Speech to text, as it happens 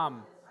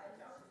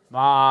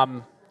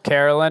Mom,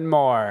 Carolyn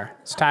Moore.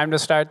 It's time to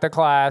start the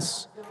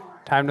class.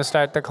 Time to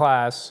start the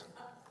class.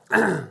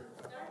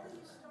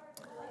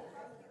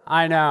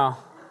 I know.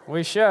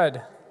 We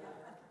should.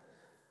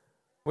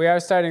 We are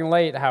starting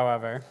late,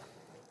 however.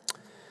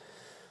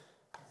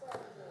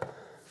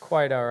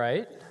 Quite all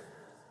right.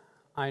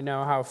 I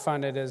know how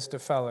fun it is to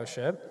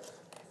fellowship.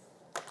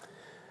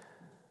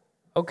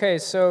 Okay,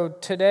 so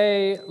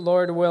today,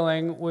 Lord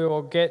willing, we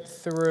will get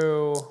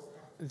through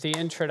the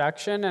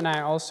introduction, and I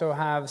also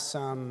have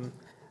some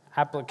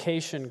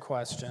application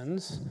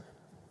questions.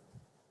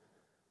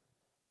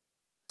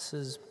 This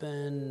has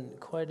been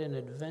quite an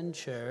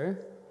adventure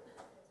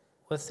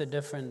with the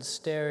different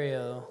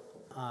stereo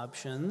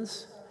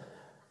options.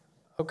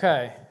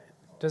 Okay,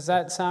 does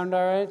that sound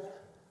all right?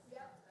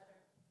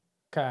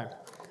 Okay.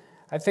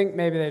 I think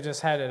maybe they just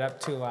had it up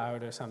too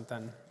loud or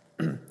something.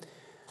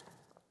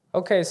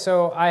 Okay,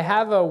 so I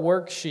have a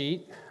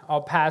worksheet. I'll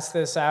pass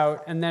this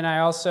out, and then I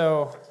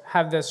also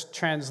have this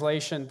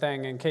translation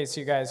thing in case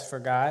you guys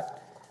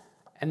forgot.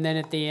 And then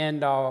at the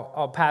end,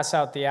 I'll pass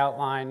out the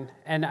outline.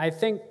 And I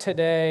think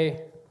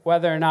today,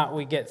 whether or not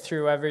we get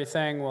through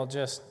everything, we'll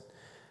just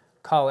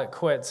call it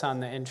quits on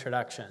the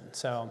introduction.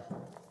 So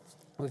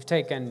we've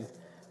taken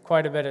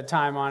quite a bit of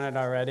time on it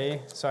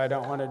already, so I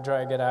don't want to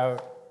drag it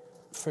out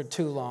for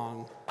too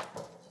long.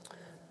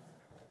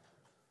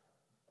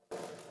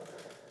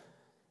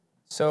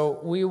 So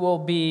we will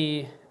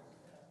be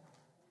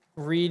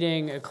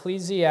reading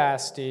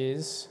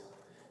Ecclesiastes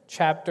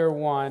chapter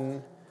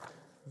 1,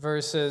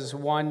 verses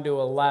 1 to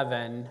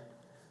 11,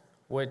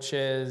 which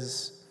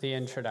is the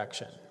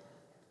introduction.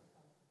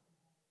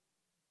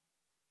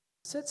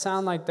 Does it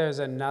sound like there's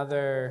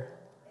another?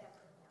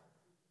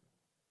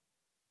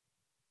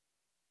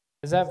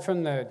 Is that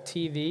from the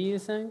TV, you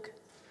think?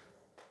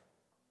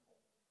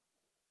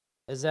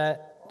 Does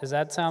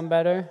that sound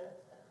better?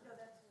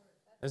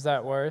 Is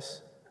that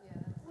worse?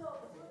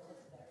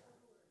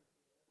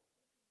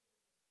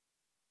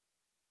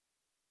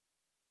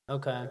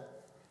 Okay.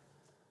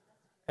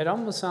 It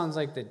almost sounds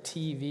like the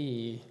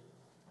TV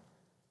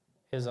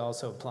is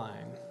also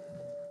playing.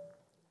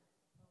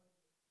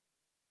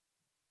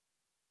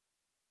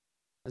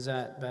 Is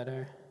that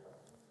better?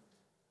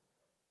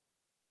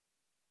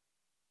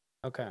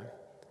 Okay.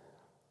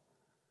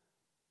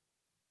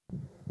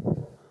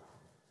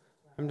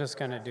 I'm just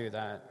going to do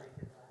that.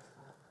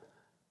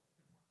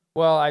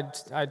 Well,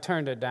 I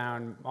turned it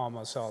down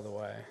almost all the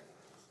way.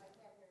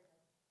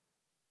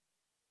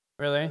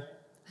 Really?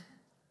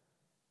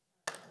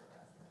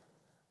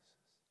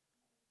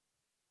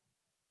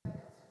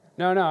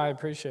 No, I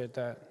appreciate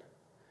that.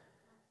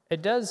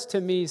 It does to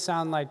me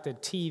sound like the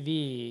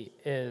TV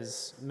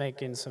is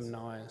making some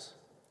noise.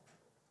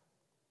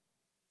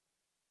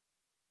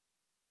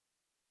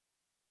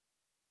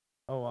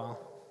 Oh, well.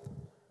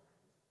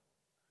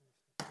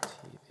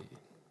 TV.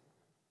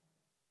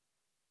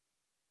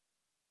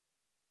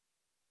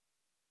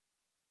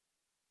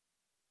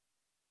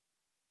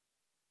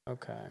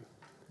 Okay.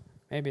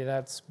 Maybe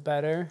that's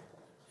better.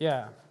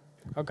 Yeah.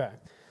 Okay.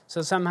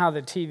 So somehow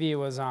the TV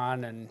was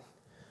on and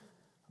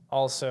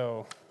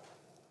also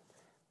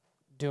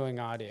doing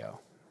audio.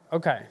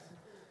 Okay.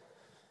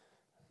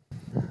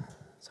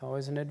 It's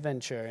always an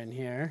adventure in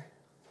here.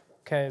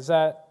 Okay, is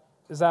that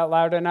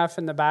loud enough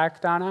in the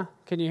back, Donna?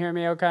 Can you hear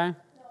me okay? No,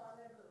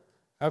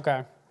 I'm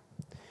okay.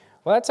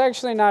 Well, that's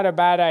actually not a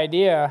bad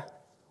idea.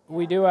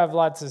 We do have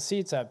lots of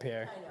seats up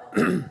here.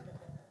 I know.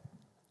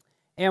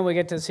 And we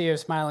get to see your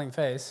smiling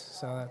face,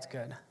 so that's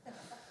good.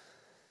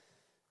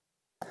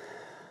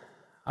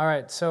 All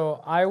right,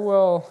 so I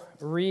will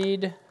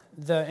read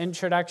the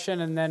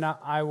introduction, and then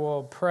I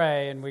will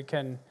pray, and we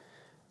can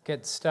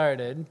get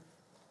started.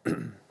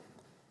 One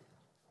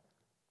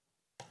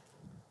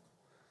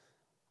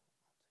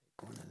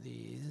of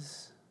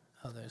these.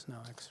 Oh, there's no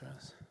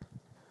extras.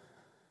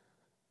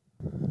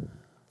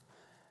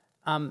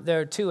 There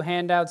are two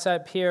handouts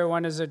up here.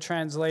 One is a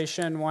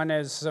translation. One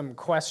is some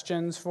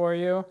questions for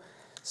you.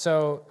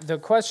 So the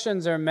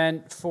questions are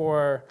meant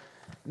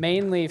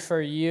mainly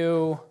for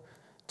you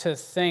to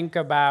think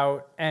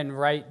about and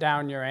write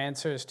down your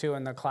answers to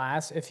in the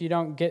class. If we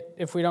don't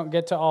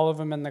get to all of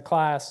them in the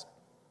class,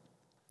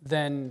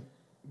 then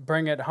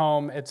bring it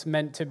home. It's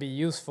meant to be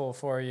useful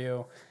for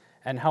you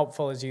and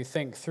helpful as you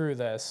think through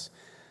this.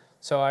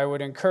 So I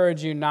would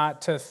encourage you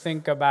not to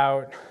think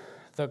about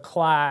the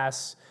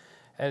class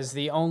as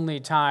the only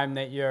time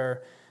that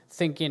you're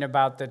thinking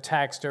about the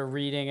text or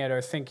reading it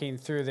or thinking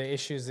through the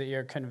issues that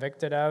you're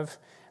convicted of,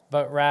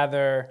 but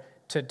rather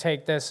to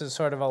take this as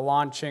sort of a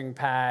launching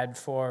pad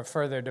for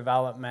further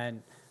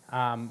development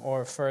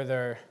or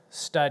further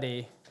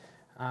study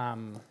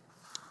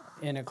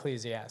in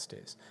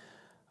Ecclesiastes.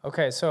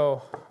 Okay,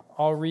 so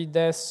I'll read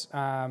this.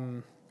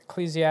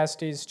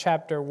 Ecclesiastes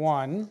chapter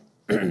 1,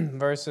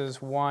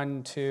 verses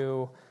 1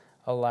 to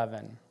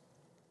 11.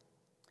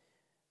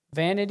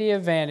 Vanity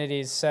of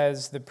vanities,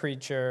 says the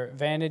preacher,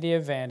 vanity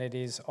of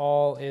vanities,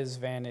 all is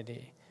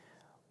vanity.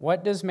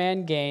 What does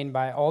man gain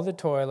by all the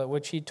toil at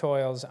which he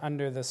toils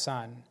under the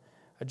sun?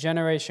 A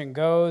generation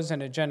goes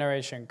and a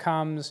generation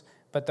comes,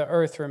 but the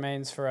earth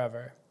remains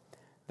forever.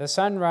 The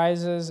sun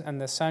rises and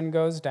the sun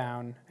goes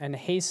down and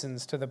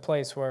hastens to the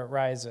place where it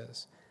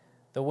rises.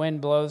 The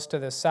wind blows to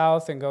the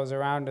south and goes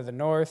around to the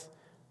north.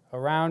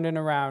 Around and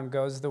around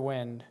goes the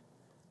wind,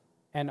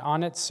 and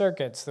on its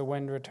circuits the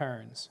wind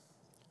returns.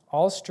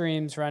 All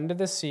streams run to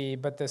the sea,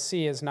 but the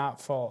sea is not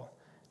full.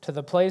 To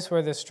the place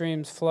where the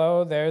streams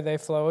flow, there they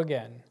flow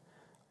again.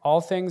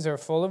 All things are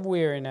full of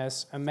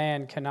weariness, a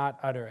man cannot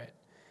utter it.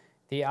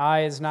 The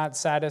eye is not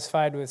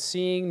satisfied with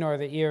seeing, nor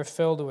the ear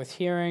filled with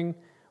hearing.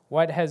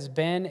 What has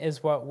been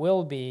is what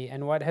will be,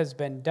 and what has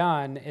been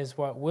done is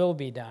what will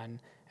be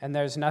done, and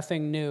there's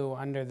nothing new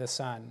under the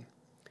sun.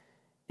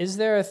 Is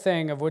there a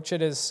thing of which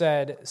it is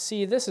said,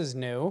 "See, this is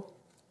new"?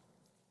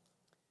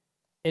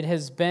 It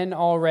has been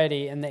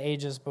already in the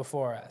ages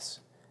before us.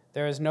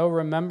 There is no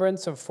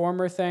remembrance of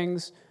former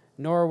things,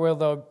 nor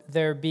will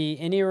there be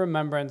any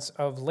remembrance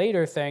of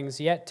later things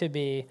yet to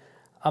be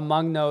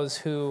among those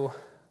who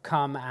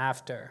come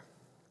after.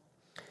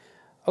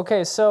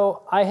 Okay,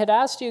 so I had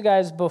asked you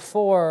guys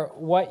before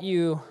what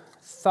you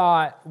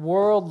thought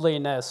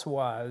worldliness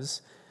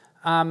was.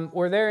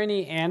 Were there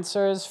any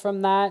answers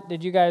from that?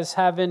 Did you guys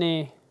have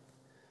any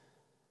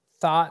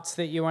thoughts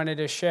that you wanted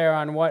to share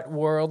on what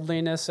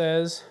worldliness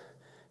is,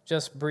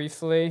 just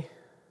briefly?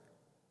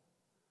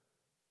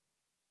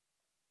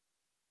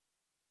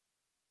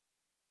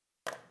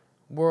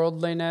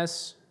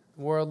 Worldliness,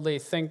 worldly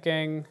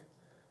thinking,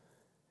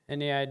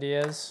 any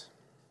ideas?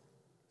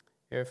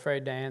 You're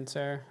afraid to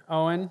answer.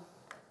 Owen?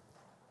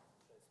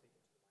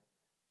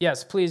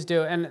 Yes, please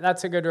do. And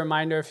that's a good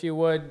reminder, if you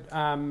would,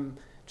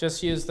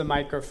 just use the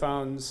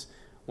microphones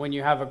when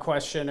you have a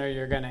question or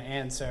you're going to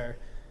answer.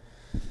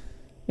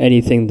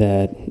 Anything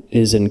that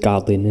isn't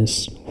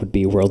godliness would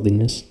be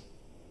worldliness.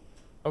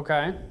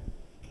 Okay.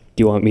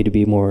 Do you want me to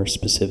be more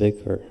specific,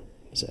 or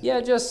is that?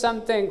 Yeah, just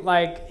something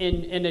like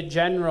in a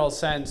general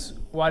sense,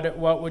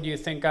 what would you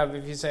think of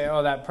if you say,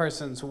 oh, that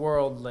person's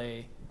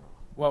worldly?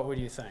 What would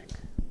you think?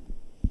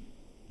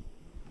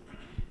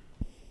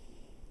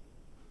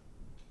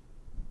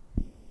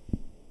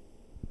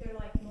 They're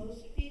like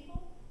most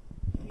people.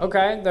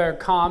 Okay, they're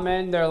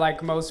common, they're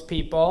like most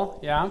people,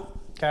 yeah,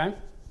 okay.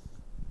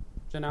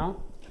 Janelle?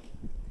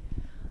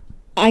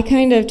 I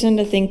kind of tend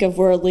to think of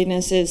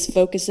worldliness as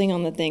focusing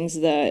on the things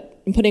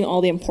that, putting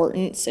all the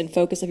importance and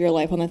focus of your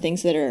life on the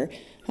things that are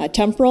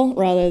temporal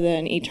rather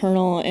than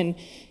eternal, and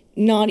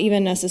not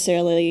even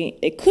necessarily,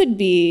 it could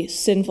be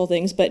sinful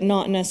things, but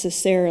not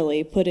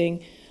necessarily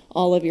putting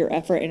all of your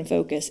effort and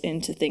focus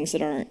into things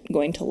that aren't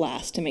going to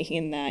last, to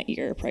making that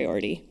your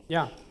priority.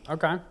 Yeah,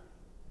 okay.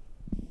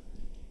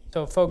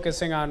 So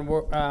focusing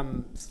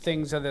on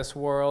things of this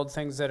world,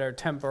 things that are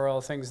temporal,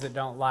 things that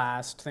don't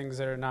last, things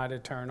that are not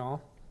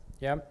eternal.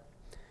 Yep.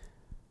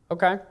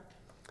 Okay.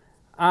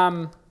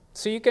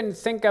 So you can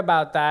think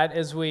about that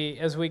as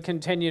we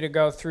continue to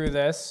go through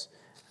this,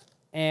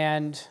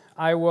 and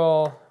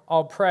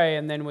I'll pray,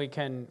 and then we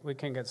can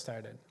get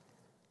started.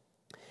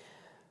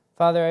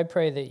 Father, I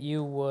pray that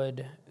you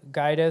would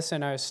guide us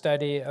in our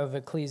study of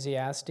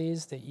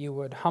Ecclesiastes, that you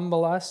would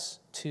humble us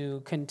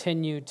to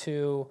continue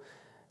to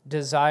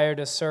desire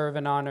to serve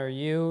and honor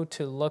you,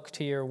 to look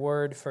to your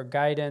word for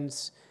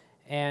guidance,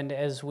 and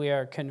as we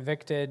are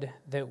convicted,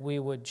 that we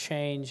would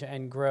change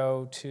and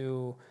grow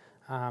to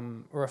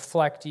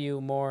reflect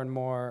you more and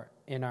more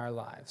in our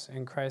lives.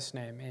 In Christ's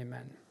name,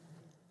 amen.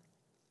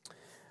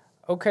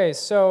 Okay,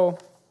 so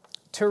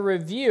to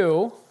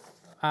review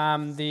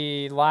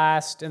the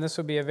last, and this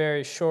will be a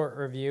very short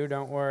review,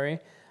 don't worry,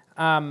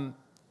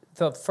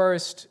 the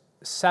first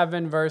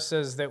 7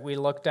 verses that we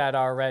looked at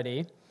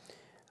already.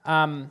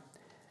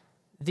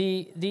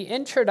 The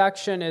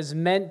introduction is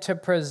meant to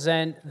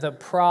present the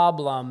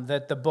problem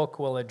that the book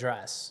will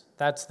address.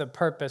 That's the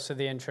purpose of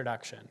the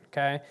introduction,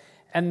 okay?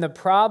 And the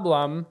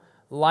problem,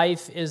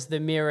 life is the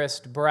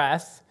merest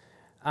breath,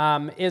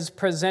 is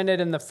presented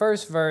in the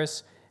first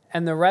verse,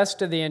 and the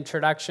rest of the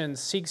introduction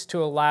seeks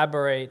to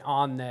elaborate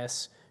on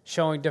this,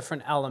 showing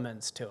different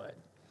elements to it.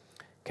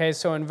 Okay,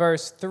 so in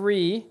verse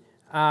 3,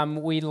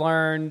 we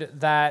learned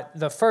that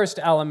the first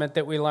element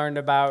that we learned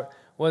about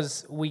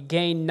was we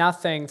gain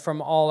nothing from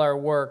all our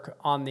work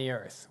on the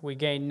earth. We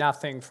gain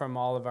nothing from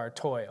all of our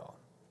toil.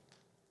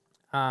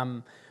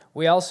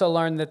 We also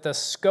learned that the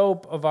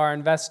scope of our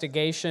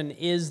investigation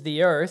is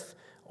the earth,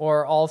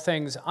 or all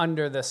things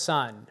under the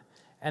sun.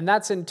 And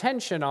that's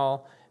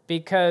intentional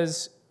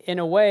because, in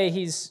a way,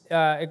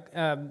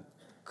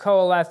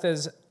 Koheleth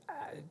is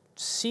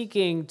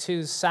seeking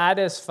to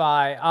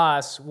satisfy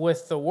us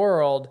with the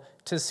world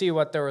to see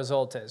what the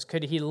result is.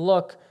 Could he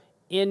look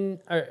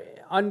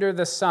under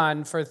the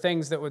sun for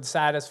things that would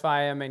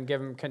satisfy him and give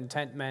him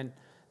contentment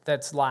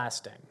that's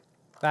lasting?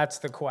 That's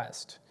the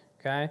quest,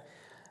 okay?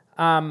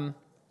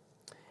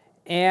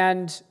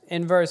 And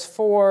in verse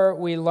 4,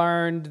 we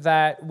learned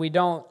that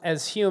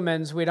as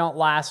humans, we don't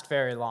last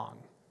very long.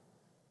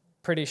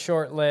 Pretty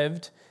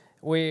short-lived.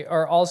 We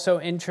are also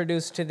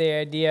introduced to the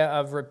idea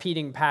of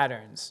repeating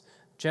patterns.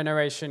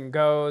 Generation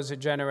goes, a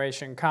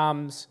generation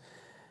comes.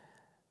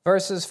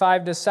 Verses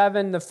 5 to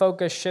 7, the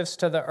focus shifts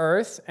to the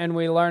earth, and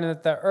we learn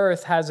that the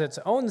earth has its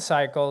own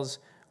cycles,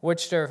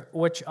 which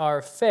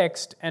are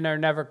fixed and are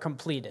never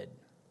completed.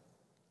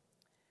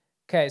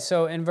 Okay,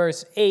 so in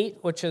verse 8,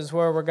 which is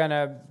where we're going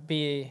to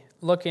be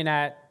looking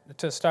at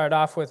to start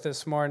off with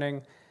this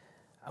morning,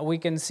 we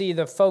can see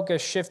the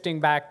focus shifting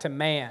back to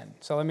man.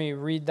 So let me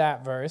read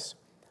that verse.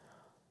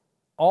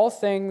 All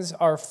things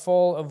are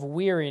full of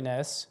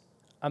weariness,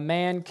 a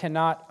man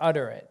cannot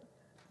utter it.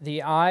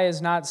 The eye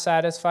is not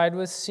satisfied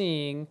with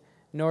seeing,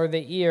 nor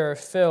the ear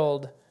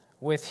filled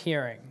with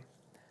hearing.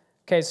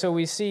 Okay, so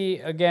we see,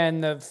 again,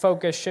 the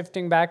focus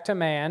shifting back to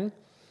man.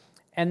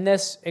 And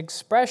this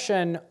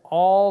expression,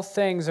 all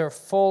things are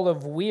full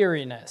of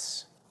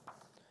weariness.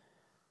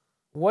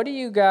 What do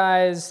you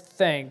guys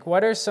think?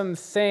 What are some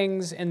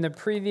things in the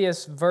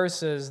previous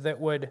verses that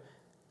would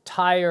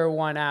tire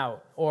one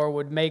out or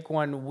would make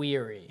one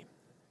weary?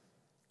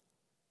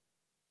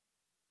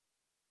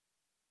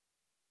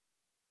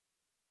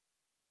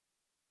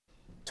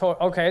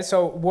 Okay,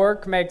 so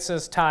work makes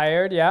us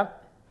tired, yeah.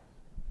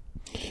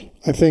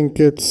 I think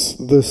it's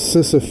the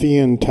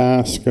Sisyphean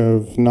task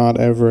of not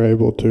ever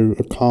able to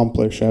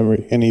accomplish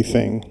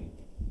anything.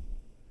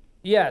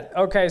 Yeah,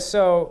 okay,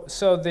 so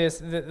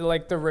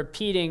like the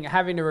repeating,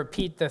 having to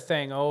repeat the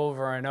thing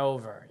over and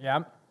over,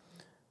 yeah?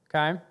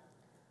 Okay.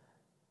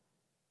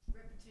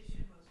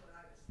 Repetition was what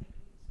I was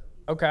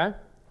thinking. Okay.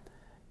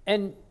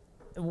 And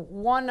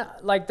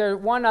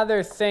one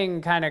other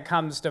thing kind of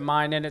comes to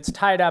mind, and it's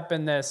tied up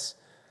in this,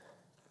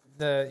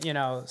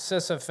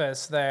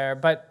 Sisyphus there,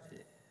 but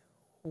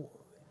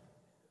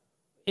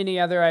any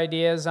other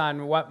ideas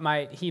on what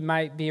he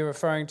might be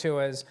referring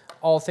to as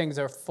all things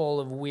are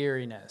full of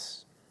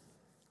weariness?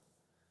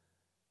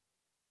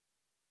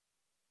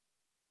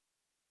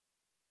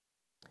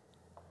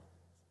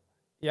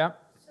 Yeah.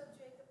 So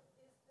Jacob,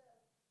 is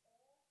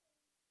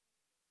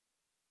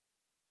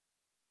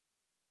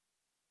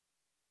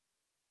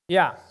the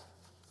Yeah.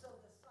 so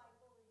the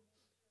cycle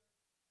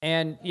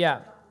And yeah.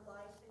 of life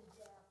and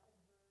death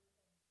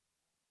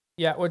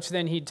Yeah, which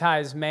then he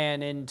ties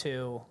man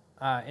into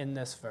in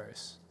this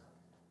verse.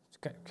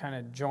 Kind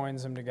of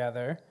joins them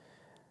together.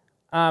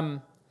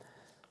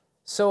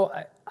 So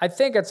I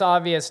think it's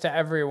obvious to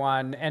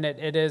everyone, and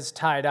it is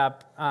tied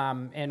up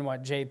in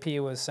what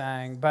JP was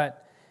saying,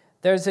 but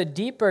there's a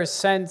deeper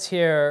sense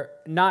here,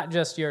 not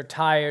just you're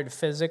tired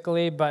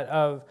physically, but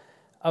of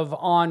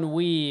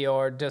ennui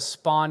or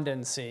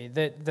despondency,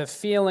 the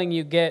feeling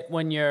you get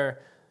when you're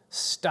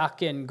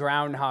stuck in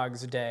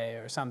Groundhog's Day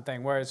or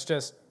something, where it's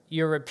just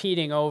you're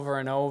repeating over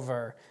and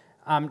over.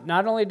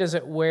 Not only does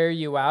it wear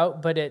you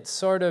out, but it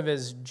sort of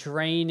is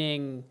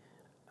draining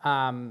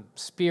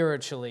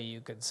spiritually, you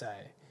could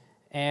say.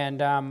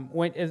 And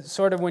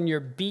when you're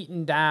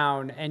beaten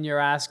down and you're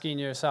asking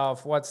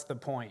yourself, what's the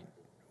point?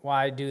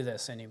 Why do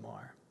this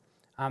anymore?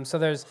 So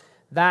there's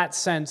that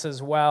sense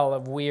as well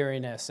of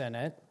weariness in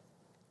it.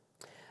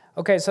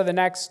 Okay, so the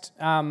next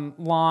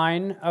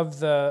line of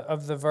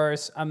the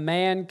verse, a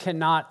man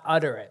cannot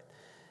utter it.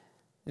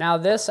 Now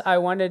this I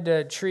wanted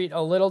to treat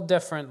a little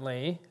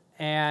differently,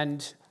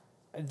 and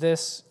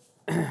this,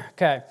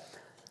 okay.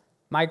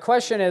 My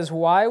question is,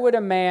 why would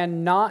a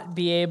man not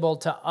be able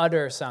to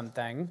utter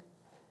something?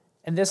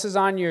 And this is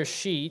on your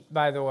sheet,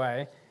 by the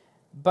way,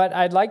 but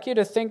I'd like you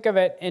to think of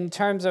it in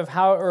terms of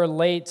how it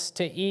relates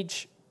to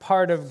each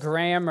part of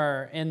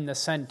grammar in the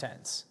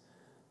sentence.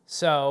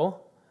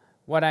 So,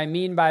 what I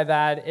mean by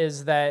that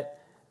is that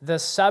the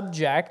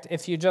subject,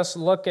 if you just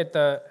look at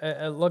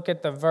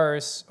the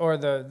verse or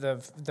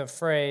the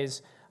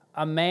phrase,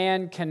 a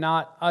man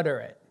cannot utter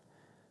it.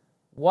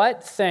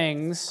 What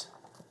things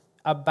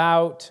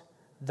about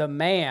the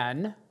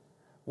man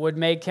would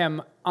make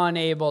him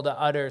unable to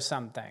utter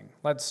something?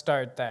 Let's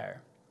start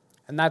there.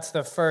 And that's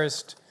the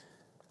first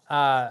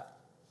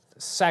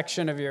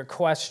section of your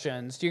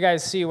questions. Do you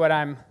guys see what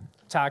I'm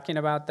talking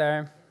about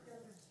there?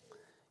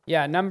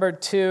 Yeah, number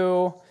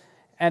 2,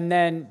 and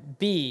then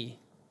B.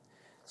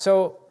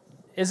 So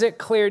is it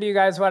clear to you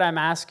guys what I'm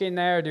asking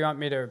there, or do you want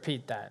me to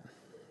repeat that?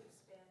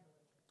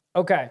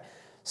 Okay,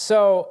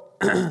 so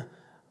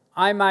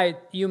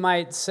you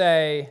might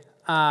say,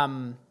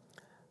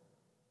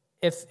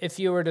 if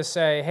you were to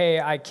say, hey,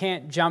 I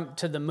can't jump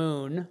to the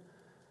moon,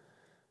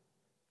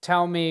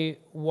 tell me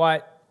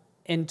what,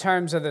 in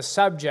terms of the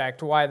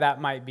subject, why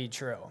that might be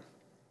true.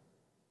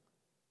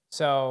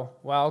 So,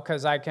 well,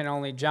 because I can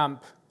only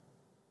jump,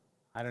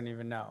 I don't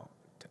even know,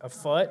 a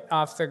foot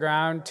off the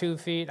ground, 2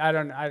 feet. I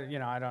don't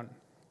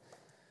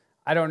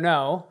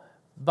know.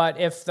 But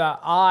if the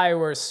I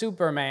were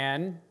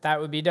Superman, that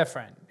would be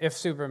different. If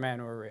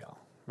Superman were real,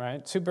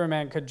 right?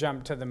 Superman could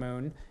jump to the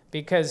moon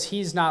because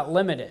he's not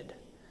limited.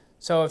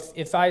 So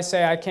if I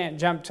say I can't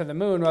jump to the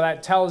moon, well,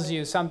 that tells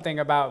you something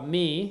about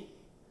me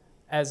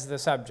as the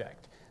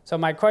subject. So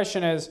my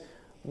question is,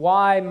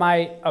 why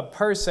might a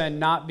person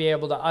not be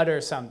able to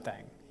utter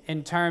something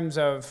in terms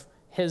of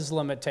his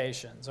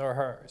limitations or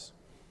hers?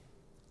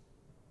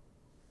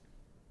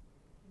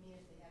 You mean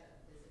if they had a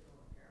physical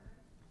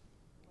impairment?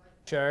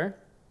 Sure.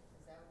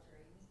 Is that what you're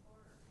aiming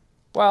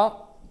for?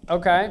 Well,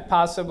 Okay,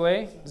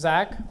 possibly.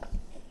 Zach?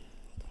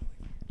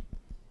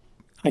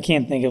 I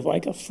can't think of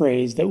like a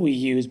phrase that we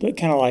use, but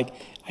kind of like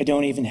I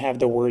don't even have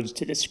the words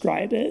to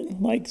describe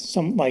it. Like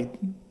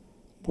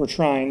we're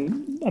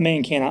trying, a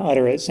man cannot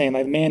utter it, saying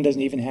like man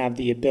doesn't even have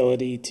the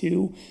ability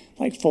to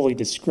like fully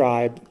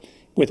describe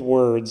with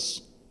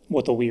words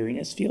what the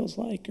weariness feels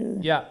like. Or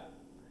Yeah.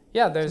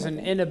 Yeah, there's an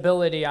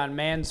inability on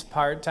man's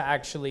part to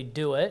actually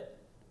do it,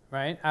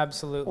 right? Or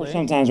Absolutely.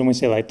 sometimes when we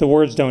say like the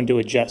words don't do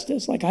it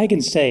justice, like I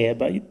can say it,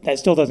 but that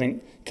still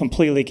doesn't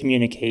completely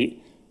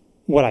communicate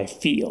what I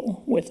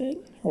feel with it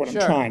or what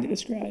Sure. I'm trying to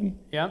describe.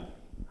 Yeah,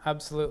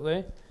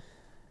 absolutely.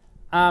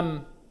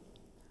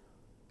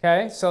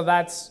 Okay, so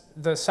that's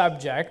the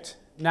subject.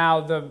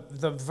 Now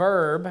the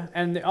verb,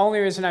 and the only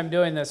reason I'm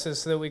doing this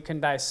is so that we can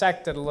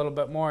dissect it a little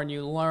bit more and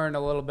you learn a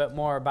little bit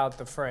more about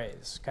the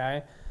phrase,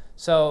 okay?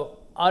 So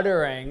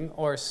uttering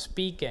or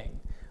speaking,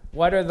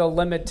 what are the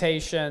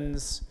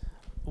limitations?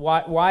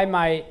 Why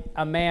might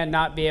a man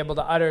not be able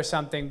to utter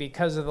something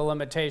because of the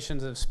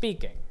limitations of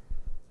speaking?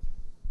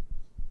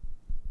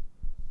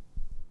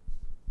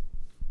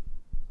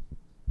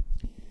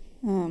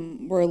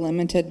 We're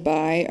limited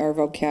by our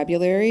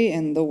vocabulary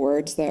and the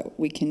words that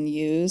we can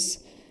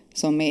use.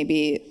 So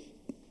maybe,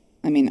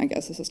 I mean, I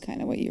guess this is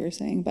kind of what you were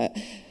saying, but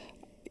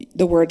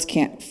the words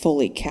can't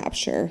fully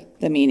capture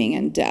the meaning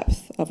and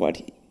depth of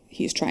what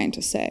he's trying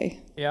to say.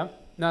 Yeah,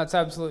 no, it's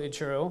absolutely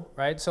true,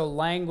 right? So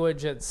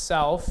language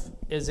itself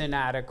is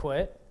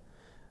inadequate.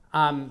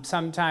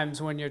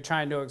 Sometimes when you're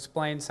trying to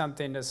explain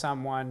something to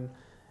someone,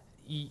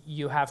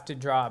 you have to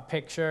draw a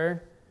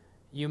picture.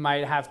 You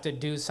might have to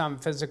do some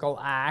physical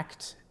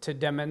act to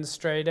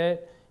demonstrate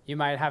it. You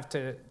might have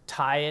to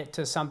tie it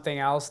to something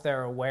else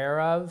they're aware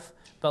of.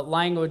 But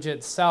language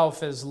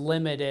itself is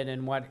limited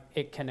in what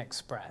it can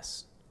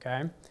express,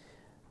 okay?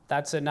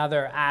 That's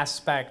another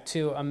aspect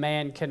to a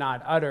man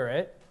cannot utter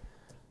it.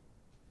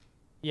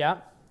 Yeah?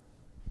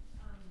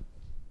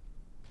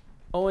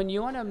 Owen,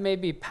 you want to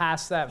maybe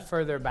pass that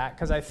further back?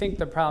 Because I think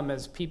the problem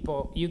is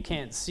you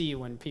can't see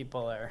when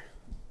people are...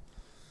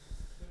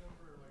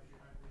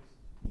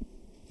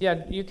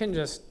 Yeah, you can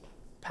just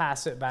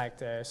pass it back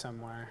there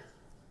somewhere.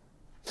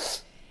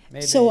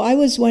 Maybe. So I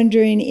was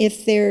wondering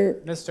if there,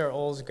 Mr.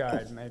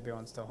 Olsgaard maybe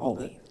wants to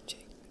hold it.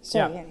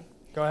 sorry, Yeah. Annie.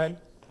 Go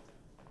ahead.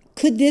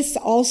 Could this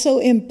also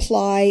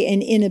imply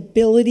an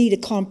inability to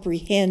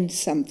comprehend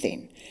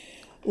something?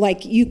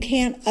 Like you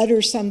can't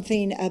utter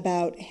something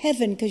about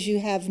heaven because you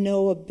have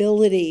no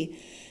ability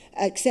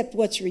except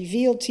what's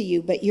revealed to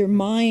you, but your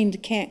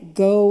mind can't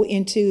go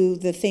into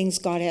the things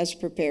God has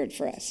prepared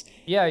for us.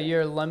 Yeah,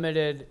 you're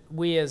limited.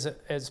 We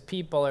as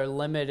people are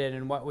limited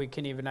in what we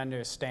can even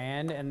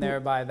understand, and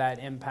thereby that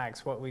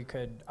impacts what we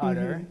could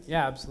utter.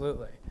 Yeah,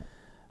 absolutely.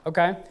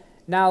 Okay,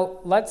 now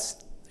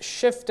let's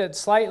shift it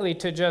slightly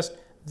to just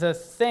the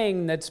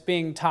thing that's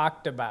being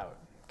talked about.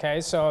 Okay,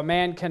 so a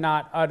man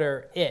cannot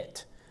utter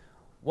it.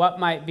 What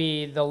might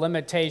be the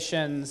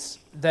limitations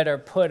that are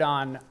put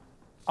on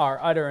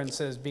our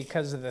utterances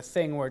because of the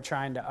thing we're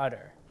trying to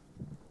utter?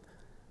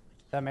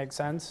 That makes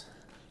sense?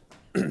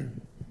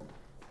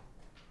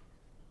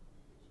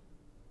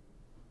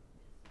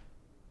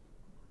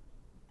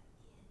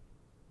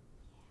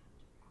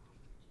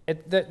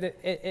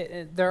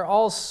 They're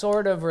all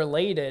sort of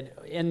related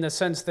in the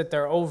sense that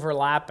they're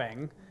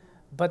overlapping,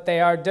 but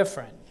they are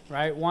different,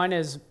 right? One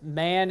is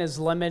man is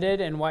limited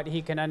in what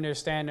he can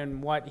understand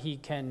and what he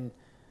can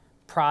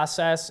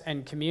process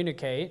and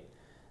communicate.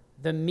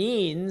 The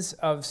means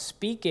of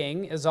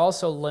speaking is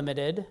also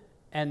limited,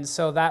 and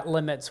so that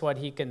limits what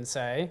he can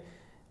say.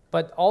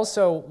 But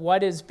also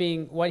what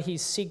he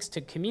seeks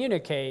to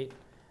communicate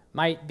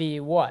might be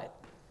what?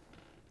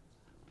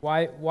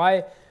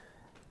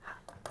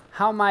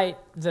 How might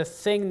the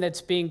thing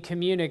that's being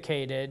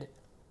communicated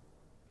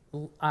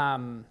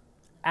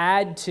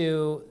add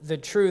to the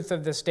truth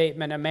of the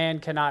statement, a man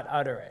cannot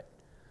utter it?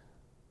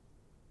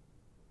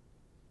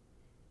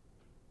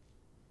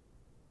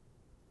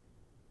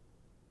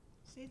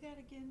 Say that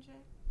again, Jack.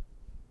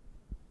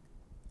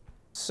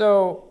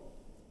 So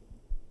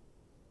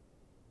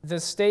the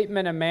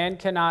statement, a man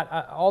cannot,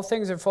 all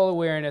things are full of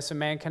weariness, a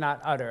man cannot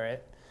utter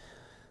it,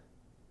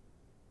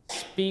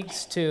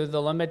 speaks to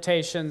the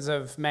limitations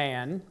of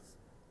man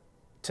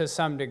to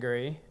some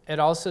degree. It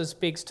also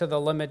speaks to the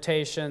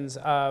limitations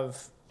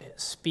of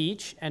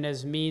speech and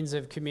his means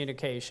of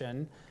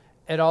communication.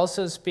 It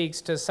also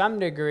speaks to some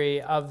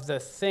degree of the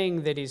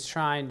thing that he's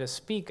trying to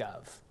speak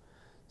of.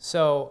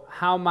 So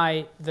how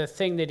might the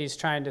thing that he's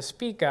trying to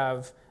speak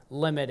of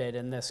limit it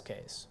in this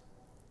case?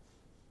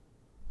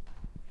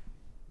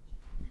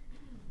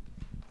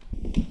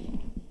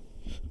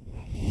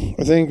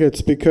 I think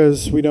it's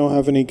because we don't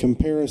have any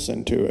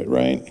comparison to it,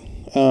 right?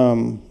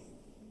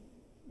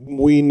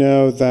 We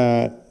know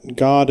that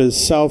God is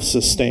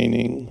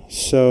self-sustaining,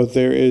 so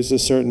there is a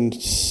certain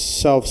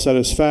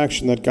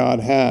self-satisfaction that God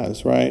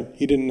has, right?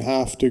 He didn't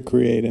have to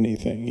create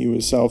anything. He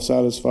was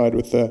self-satisfied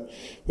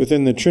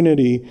within the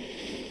Trinity.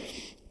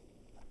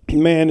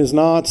 Man is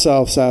not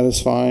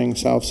self-satisfying,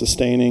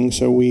 self-sustaining,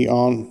 so we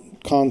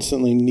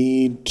constantly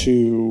need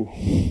to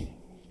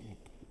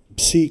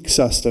seek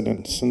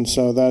sustenance. And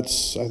so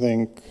that's, I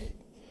think,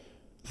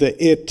 the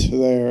it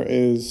there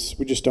is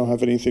we just don't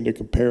have anything to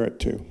compare it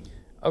to.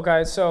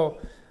 Okay, so,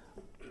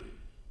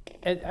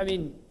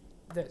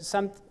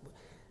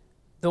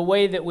 the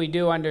way that we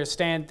do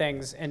understand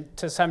things, and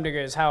to some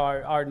degree, is how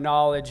our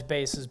knowledge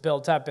base is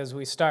built up. As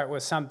we start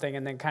with something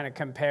and then kind of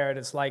compare it,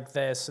 it's like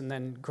this, and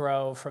then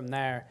grow from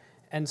there.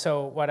 And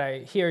so what I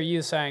hear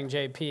you saying,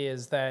 JP,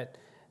 is that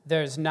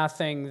there's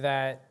nothing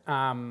that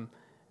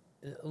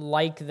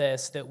like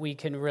this that we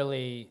can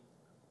really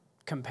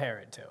compare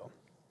it to.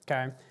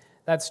 Okay,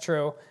 that's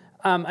true.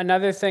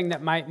 Another thing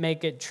that might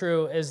make it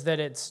true is that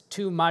it's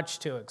too much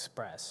to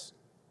express.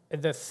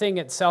 The thing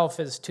itself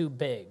is too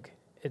big.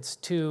 It's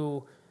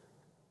too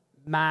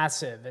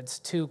massive. It's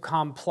too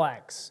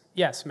complex.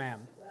 Yes,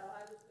 ma'am. Well,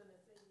 I was going to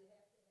say you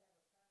have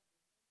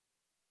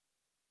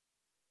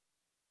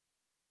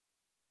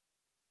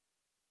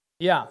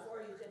to Yeah. before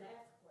you can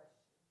ask questions.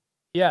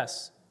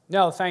 Yes.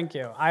 No, thank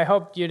you. I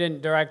hope you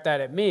didn't direct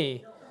that at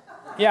me.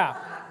 Yeah.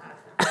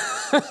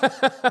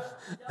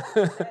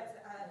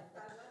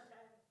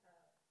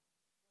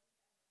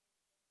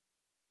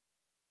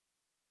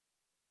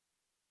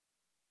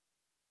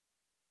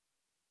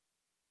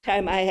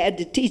 Time I had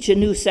to teach a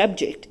new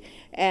subject,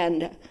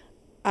 and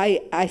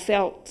I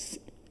felt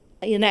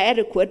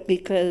inadequate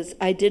because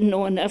I didn't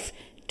know enough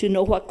to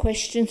know what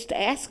questions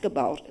to ask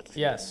about it.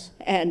 Yes.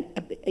 And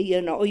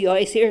you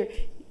always hear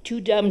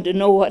too dumb to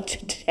know what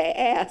to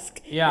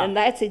ask. Yeah. And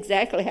that's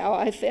exactly how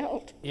I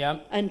felt.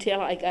 Yep.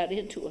 Until I got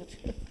into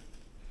it.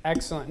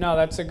 Excellent. No,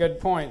 that's a good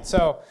point.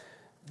 So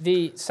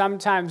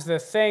sometimes the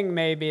thing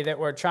maybe that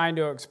we're trying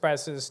to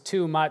express is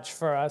too much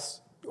for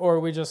us, or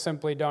we just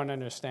simply don't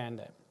understand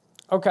it.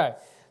 Okay,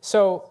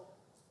 so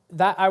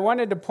that I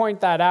wanted to point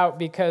that out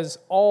because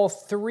all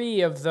three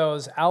of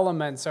those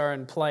elements are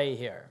in play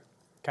here,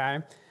 okay?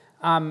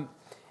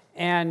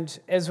 And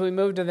as we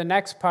move to the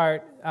next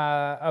part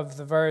of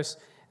the verse,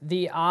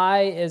 the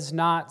eye is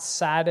not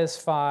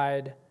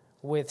satisfied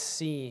with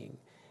seeing.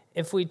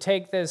 If we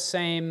take this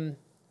same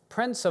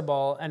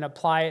principle and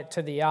apply it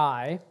to the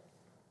eye,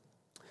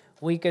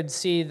 we could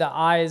see the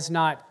eye is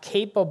not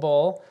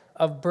capable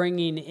of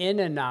bringing in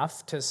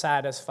enough to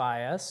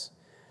satisfy us.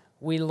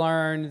 We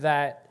learn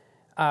that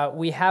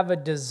we have a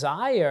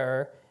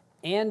desire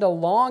and a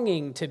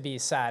longing to be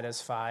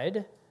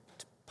satisfied.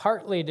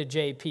 Partly to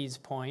JP's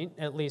point,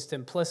 at least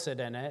implicit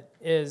in it,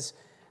 is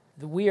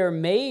we are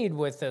made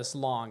with this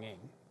longing.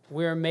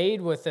 We are made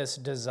with this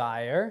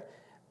desire,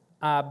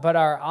 but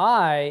our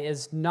eye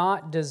is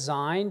not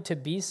designed to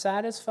be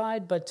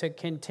satisfied, but to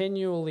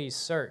continually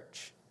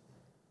search.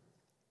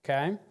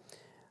 Okay?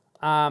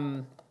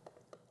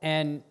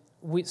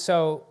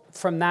 So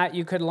from that,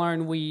 you could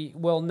learn we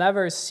will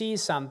never see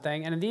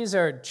something, and these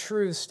are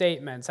true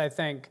statements, I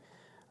think,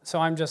 so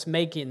I'm just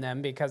making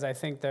them because I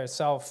think they're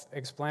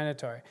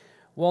self-explanatory.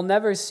 We'll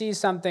never see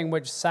something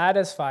which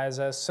satisfies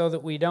us so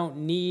that we don't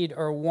need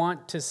or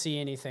want to see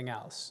anything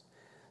else.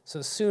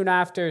 So soon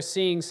after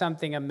seeing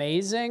something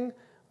amazing,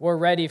 we're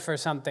ready for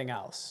something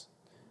else.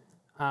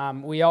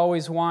 We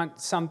always want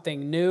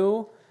something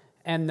new,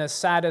 and the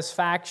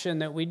satisfaction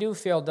that we do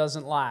feel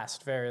doesn't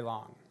last very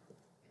long.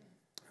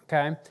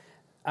 Okay?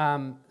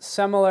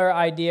 Similar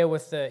idea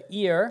with the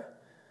ear.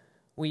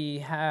 We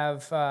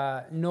have,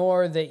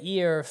 nor the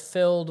ear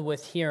filled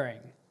with hearing.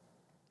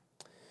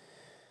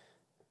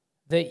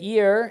 The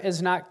ear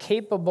is not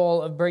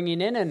capable of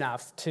bringing in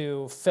enough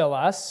to fill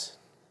us.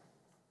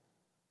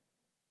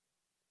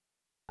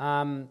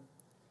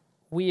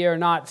 We are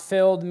not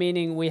filled,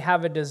 meaning we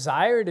have a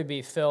desire to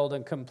be filled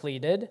and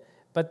completed,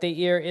 but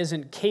the ear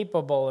isn't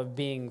capable of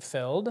being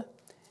filled.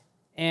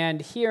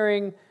 And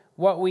hearing,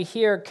 what we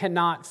hear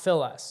cannot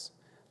fill us.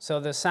 So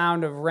the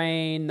sound of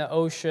rain, the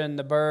ocean,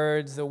 the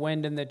birds, the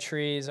wind in the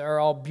trees are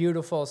all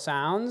beautiful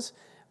sounds,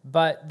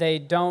 but they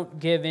don't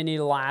give any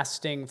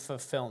lasting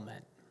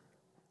fulfillment.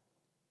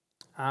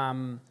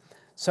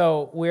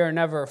 So we are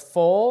never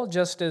full,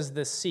 just as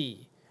the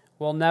sea.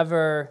 We'll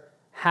never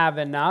have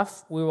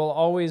enough. We will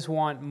always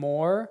want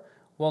more.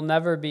 We'll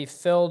never be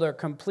filled or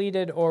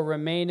completed or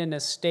remain in a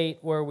state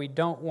where we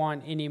don't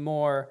want any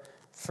more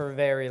for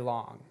very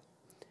long.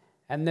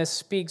 And this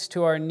speaks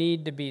to our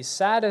need to be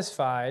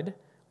satisfied.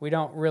 We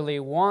don't really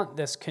want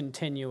this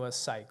continuous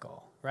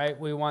cycle, right?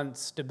 We want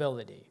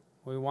stability.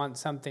 We want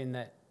something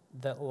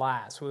that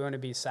lasts. We want to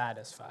be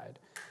satisfied.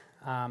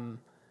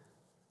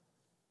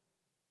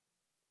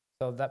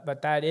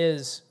 But that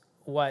is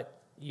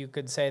what you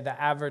could say the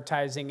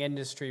advertising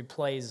industry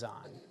plays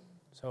on.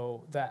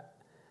 So the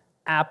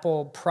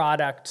Apple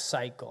product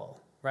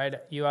cycle, right?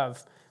 You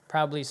have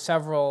probably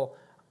several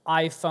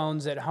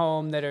iPhones at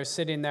home that are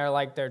sitting there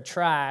like they're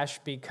trash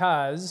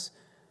because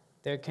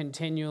they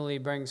continually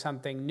bring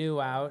something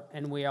new out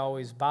and we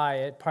always buy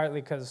it,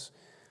 partly because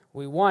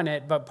we want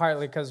it, but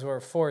partly because we're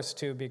forced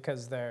to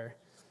because they're,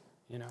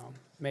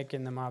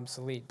 making them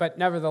obsolete. But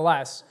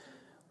nevertheless,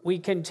 we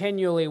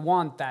continually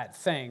want that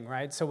thing,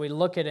 right? So we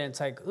look at it and it's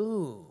like,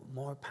 ooh,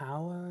 more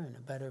power and a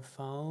better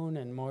phone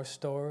and more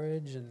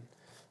storage and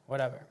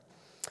whatever.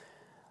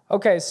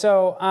 Okay,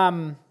 so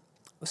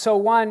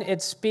one,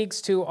 it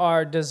speaks to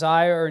our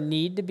desire or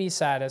need to be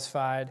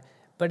satisfied,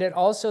 but it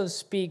also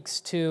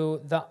speaks to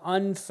the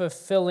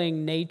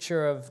unfulfilling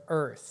nature of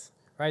earth,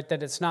 right?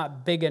 That it's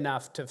not big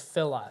enough to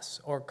fill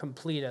us or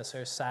complete us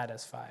or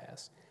satisfy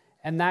us.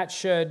 And that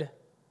should,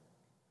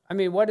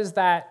 what does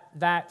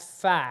that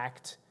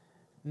fact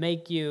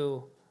make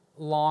you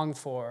long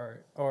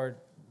for or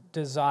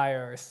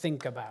desire or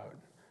think about?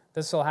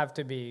 This will have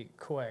to be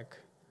quick.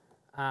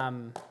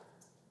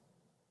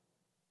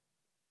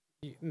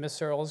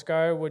 Mr.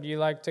 Olsgaard, would you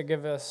like to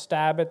give a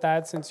stab at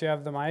that since you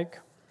have the mic?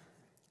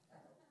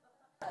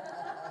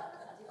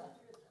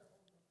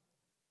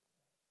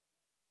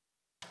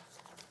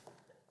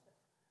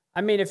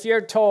 If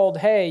you're told,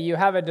 hey, you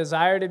have a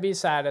desire to be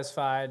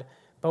satisfied,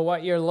 but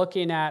what you're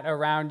looking at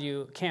around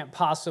you can't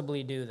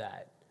possibly do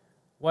that,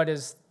 what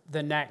is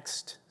the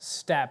next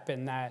step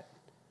in that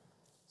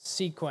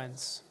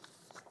sequence?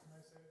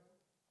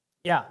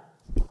 Yeah.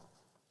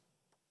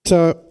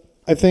 So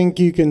I think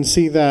you can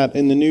see that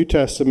in the New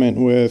Testament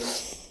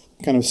with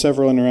kind of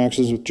several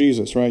interactions with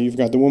Jesus, right? You've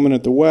got the woman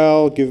at the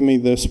well, give me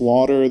this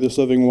water, this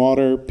living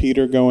water.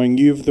 Peter going,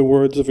 you've the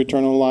words of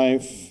eternal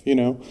life,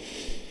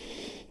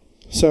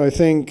 So I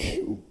think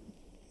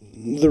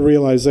the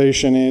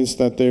realization is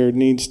that there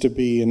needs to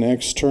be an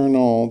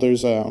external,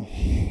 there's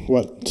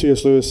what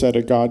C.S. Lewis said,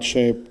 a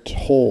God-shaped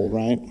hole,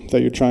 right?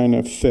 That you're trying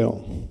to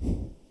fill.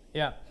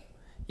 Yeah.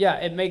 Yeah,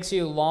 it makes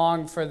you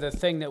long for the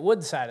thing that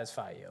would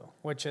satisfy you,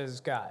 which is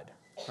God,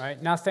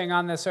 right? Nothing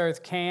on this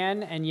earth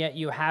can, and yet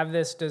you have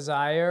this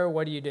desire.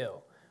 What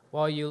do?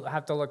 Well, you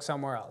have to look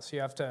somewhere else.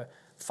 You have to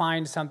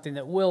find something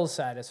that will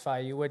satisfy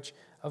you, which,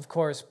 of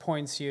course,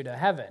 points you to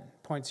heaven,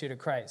 points you to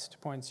Christ,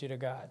 points you to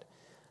God.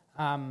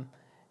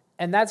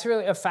 And that's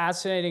really a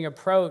fascinating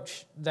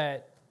approach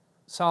that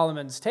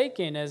Solomon's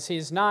taking, is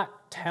he's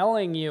not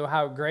telling you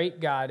how great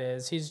God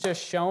is. He's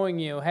just showing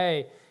you,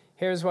 hey,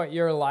 here's what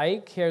you're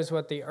like, here's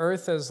what the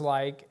earth is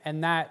like,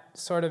 and that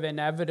sort of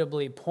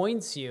inevitably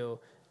points you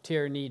to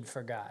your need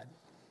for God,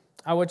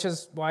 which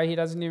is why he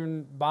doesn't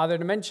even bother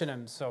to mention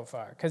him so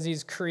far, because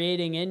he's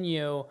creating in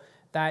you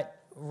that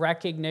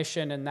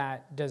recognition and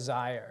that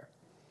desire.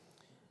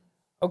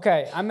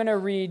 Okay, I'm going to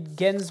read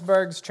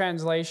Ginsburg's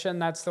translation.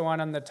 That's the one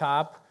on the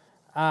top,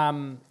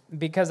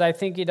 because I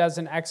think he does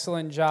an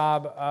excellent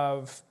job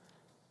of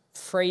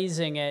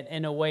phrasing it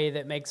in a way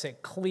that makes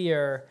it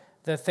clear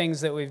the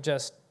things that we've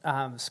just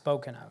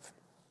spoken of.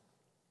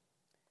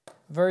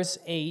 Verse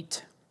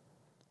 8,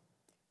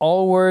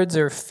 all words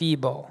are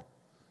feeble.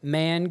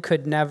 Man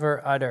could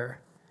never utter.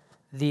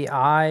 The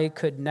eye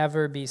could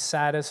never be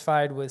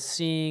satisfied with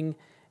seeing,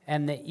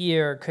 and the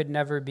ear could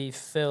never be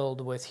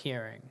filled with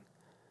hearing.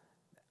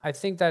 I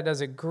think that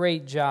does a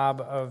great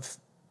job of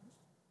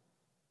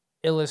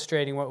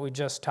illustrating what we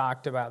just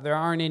talked about. There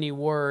aren't any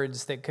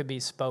words that could be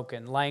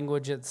spoken.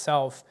 Language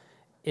itself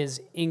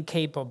is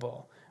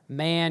incapable.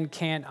 Man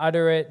can't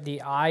utter it.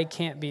 The eye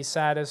can't be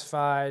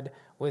satisfied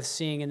with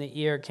seeing, and the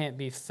ear can't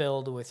be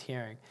filled with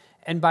hearing.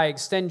 And by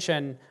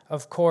extension,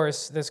 of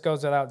course, this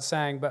goes without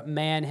saying, but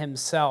man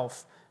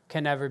himself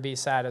can never be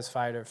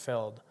satisfied or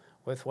filled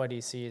with what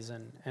he sees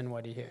and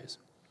what he hears.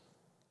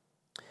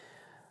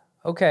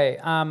 Okay,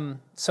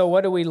 so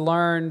what do we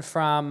learn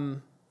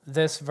from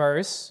this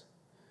verse?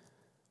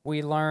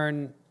 We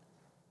learn,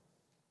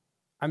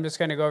 I'm just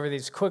going to go over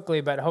these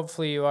quickly, but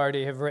hopefully you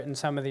already have written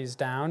some of these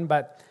down,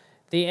 but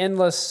the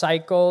endless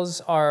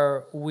cycles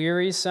are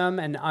wearisome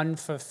and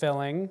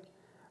unfulfilling.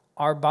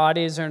 Our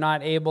bodies are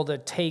not able to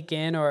take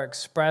in or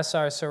express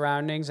our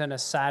surroundings in a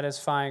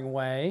satisfying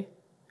way.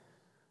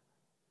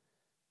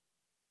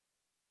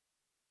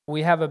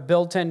 We have a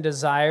built-in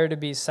desire to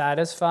be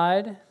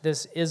satisfied.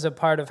 This is a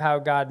part of how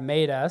God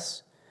made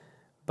us.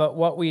 But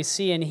what we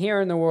see and hear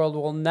in the world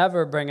will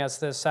never bring us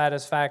this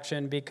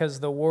satisfaction,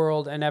 because the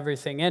world and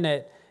everything in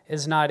it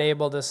is not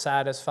able to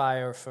satisfy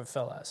or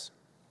fulfill us.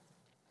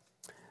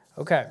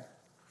 Okay.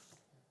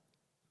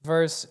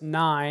 Verse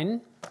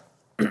 9.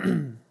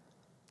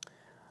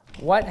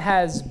 What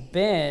has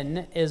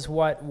been is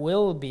what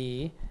will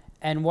be,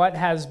 and what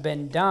has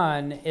been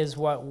done is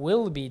what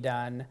will be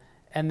done,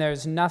 and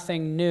there's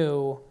nothing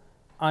new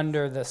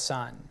under the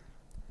sun.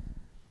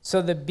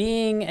 So the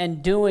being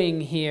and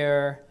doing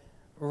here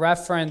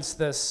reference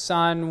the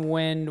sun,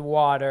 wind,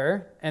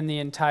 water, and the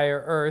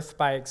entire earth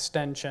by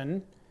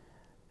extension,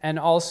 and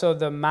also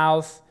the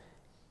mouth,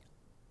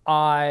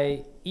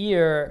 eye,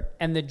 ear,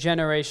 and the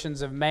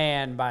generations of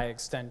man by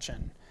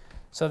extension.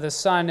 So the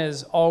sun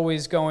is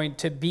always going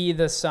to be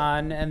the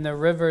sun, and the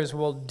rivers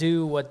will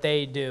do what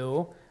they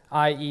do,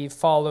 i.e.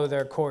 follow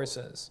their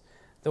courses.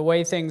 The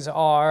way things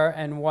are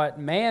and what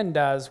man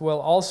does will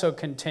also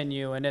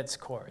continue in its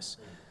course.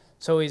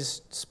 So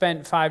he's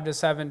spent 5 to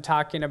 7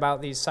 talking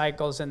about these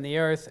cycles in the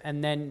earth,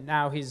 and then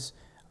now he's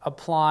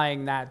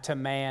applying that to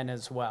man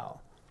as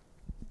well.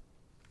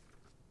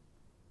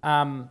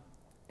 And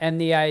And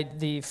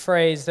the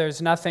phrase,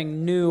 there's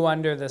nothing new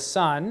under the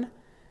sun,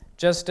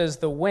 just as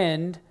the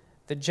wind,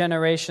 the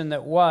generation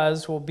that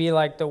was, will be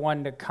like the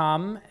one to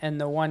come,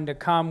 and the one to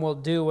come will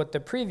do what the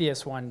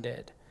previous one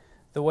did.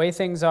 The way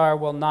things are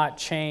will not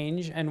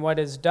change, and what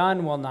is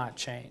done will not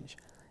change.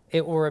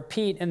 It will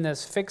repeat in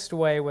this fixed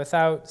way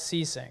without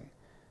ceasing.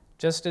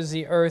 Just as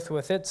the earth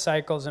with its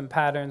cycles and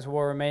patterns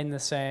will remain the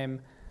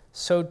same,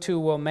 so too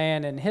will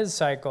man and his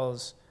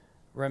cycles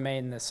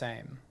remain the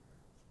same.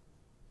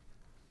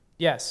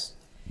 Yes?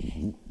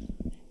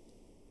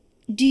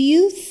 Do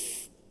you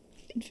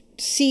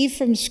see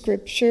from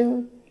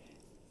Scripture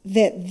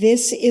that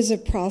this is a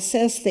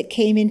process that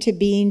came into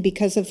being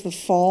because of the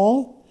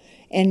fall,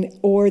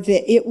 or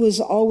that it was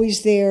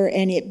always there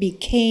and it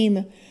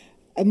became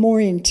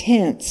more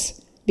intense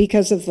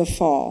because of the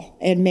fall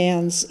and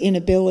man's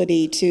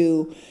inability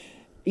to,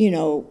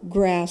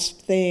 grasp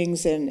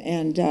things,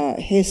 and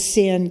his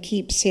sin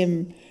keeps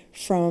him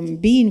from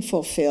being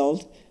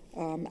fulfilled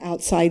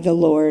outside the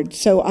Lord?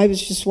 So I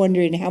was just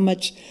wondering how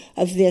much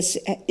of this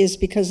is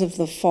because of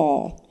the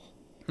fall.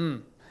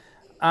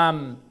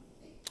 I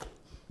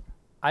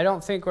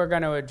don't think we're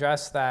going to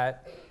address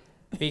that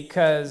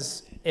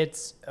because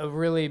it's a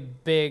really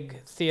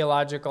big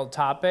theological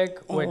topic,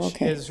 which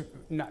is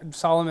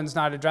Solomon's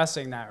not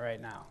addressing that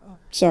right now.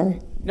 Sorry.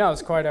 No,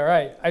 it's quite all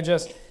right.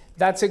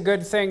 That's a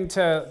good thing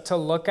to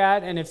look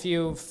at, and if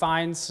you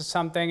find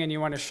something and you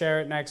want to share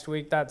it next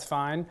week, that's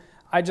fine.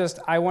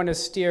 I want to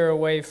steer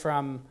away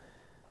from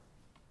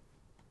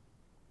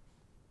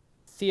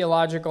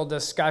theological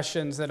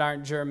discussions that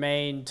aren't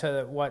germane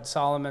to what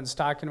Solomon's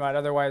talking about.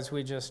 Otherwise,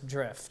 we just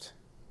drift.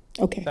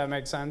 Okay. Does that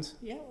make sense?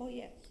 Yeah, oh,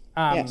 yeah.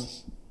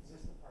 Yes.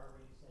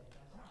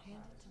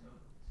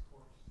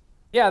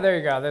 Yeah, there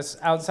you go. This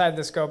outside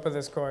the scope of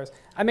this course.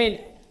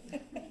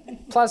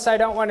 Plus I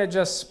don't want to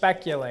just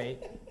speculate.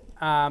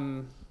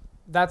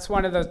 That's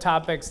one of the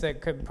topics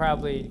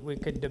that we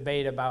could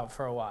debate about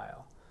for a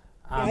while.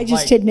 I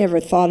just had never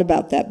thought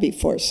about that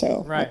before,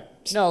 so. Right.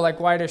 No, like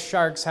why do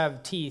sharks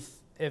have teeth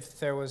if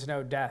there was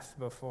no death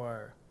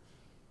before?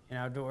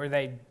 Were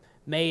they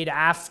made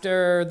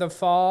after the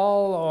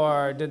fall,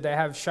 or did they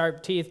have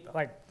sharp teeth?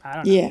 I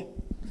don't know. Yeah.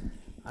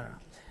 I don't know.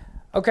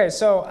 Okay,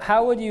 so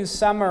how would you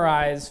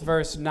summarize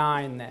verse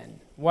 9 then?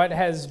 What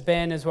has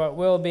been is what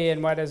will be,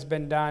 and what has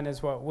been done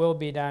is what will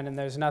be done, and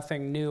there's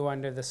nothing new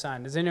under the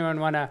sun. Does anyone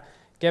want to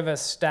give a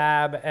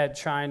stab at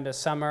trying to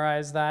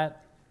summarize that?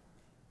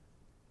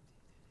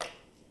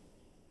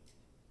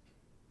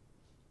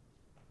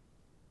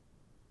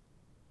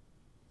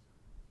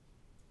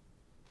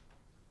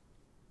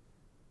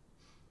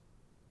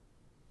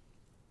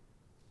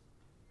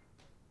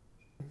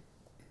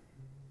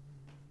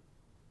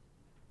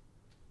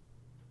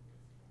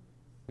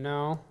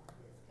 No?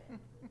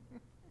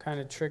 Kind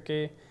of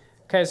tricky.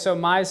 Okay, so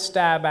my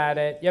stab at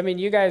it,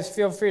 you guys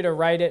feel free to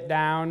write it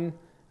down.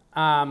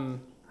 I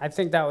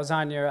think that was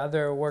on your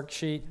other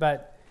worksheet,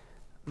 but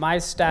my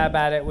stab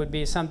at it would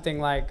be something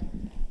like,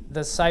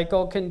 the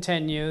cycle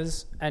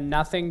continues and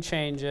nothing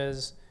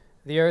changes.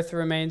 The earth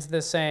remains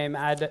the same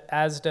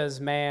as does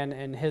man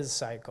in his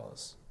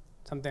cycles.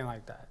 Something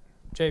like that.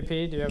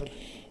 JP, do you have?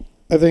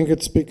 I think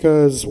it's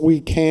because we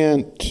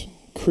can't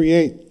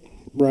create,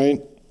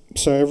 right?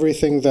 So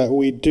everything that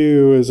we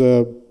do is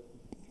a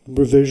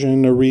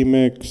revision, a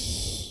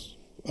remix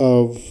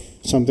of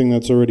something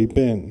that's already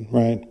been,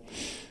 right?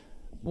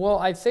 Well,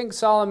 I think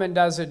Solomon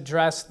does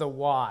address the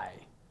why.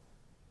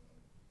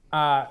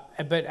 But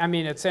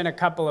it's in a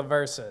couple of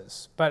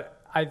verses.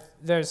 But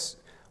there's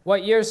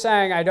what you're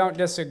saying I don't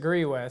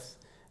disagree with.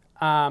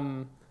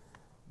 But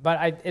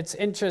it's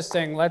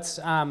interesting. Let's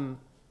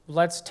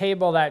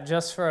table that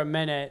just for a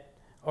minute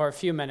or a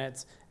few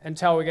minutes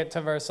until we get to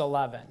verse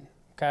 11,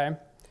 okay?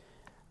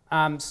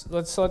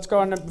 Let's go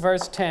on to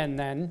verse 10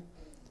 then.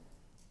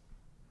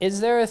 Is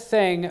there a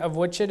thing of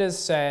which it is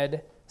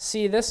said,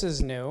 see, this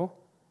is new.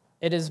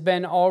 It has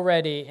been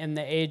already in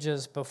the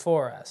ages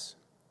before us.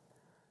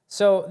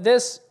 So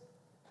this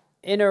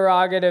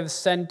interrogative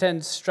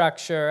sentence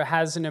structure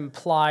has an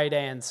implied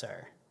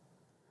answer.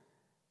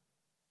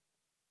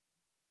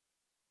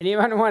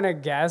 Anyone want to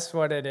guess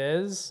what it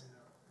is?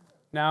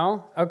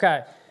 No?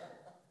 Okay.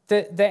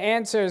 The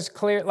answer is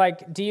clear.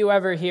 Do you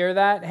ever hear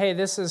that? Hey,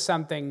 this is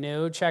something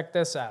new. Check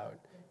this out.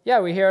 Yeah,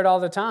 we hear it all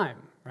the time,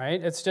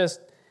 right?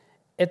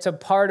 It's a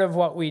part of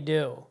what we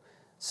do.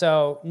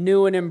 So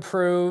new and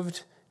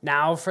improved,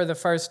 now for the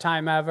first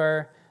time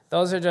ever.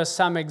 Those are just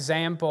some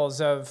examples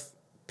of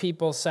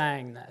people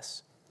saying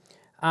this.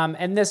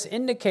 And this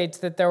indicates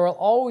that there will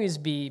always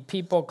be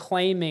people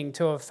claiming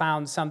to have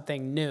found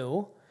something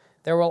new.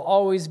 There will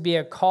always be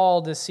a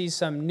call to see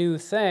some new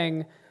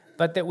thing,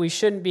 but that we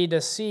shouldn't be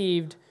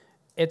deceived.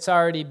 It's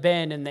already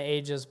been in the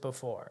ages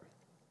before.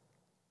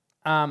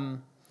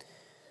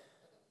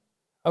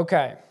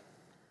 Okay.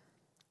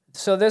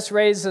 So this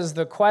raises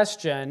the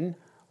question,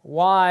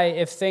 why,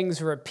 if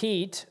things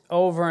repeat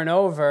over and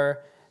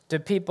over, do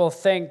people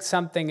think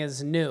something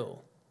is new?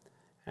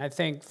 And I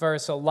think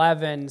verse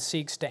 11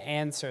 seeks to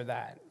answer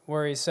that,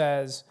 where he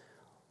says,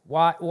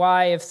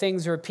 Why, if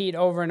things repeat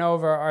over and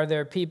over, are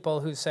there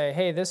people who say,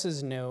 hey, this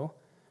is new?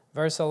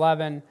 Verse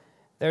 11,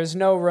 there's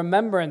no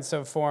remembrance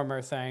of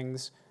former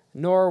things,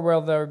 nor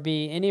will there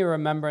be any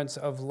remembrance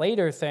of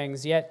later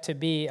things yet to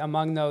be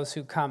among those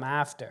who come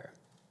after.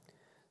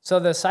 So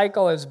the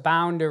cycle is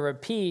bound to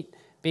repeat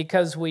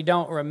because we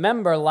don't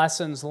remember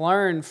lessons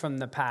learned from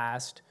the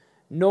past,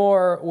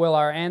 nor will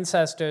our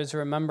ancestors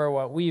remember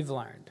what we've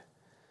learned.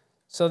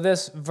 So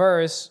this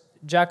verse,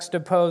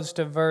 juxtaposed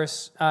to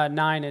verse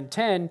 9 and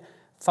 10,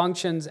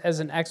 functions as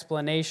an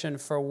explanation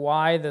for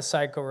why the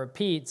cycle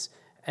repeats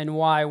and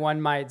why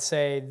one might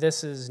say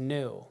this is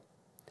new.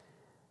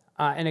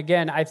 And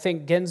again, I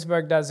think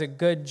Ginsburg does a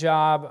good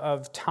job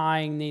of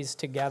tying these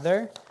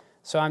together.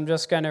 So I'm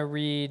just going to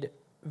read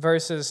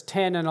verses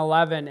 10 and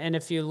 11. And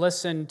if you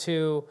listen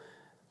to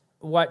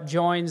what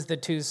joins the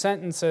two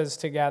sentences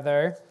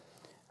together,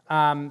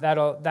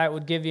 that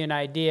would give you an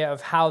idea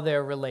of how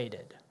they're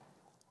related.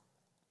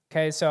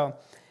 Okay, so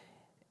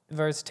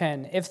verse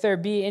 10, if there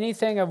be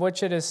anything of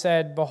which it is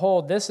said,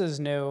 behold, this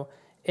is new,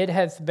 it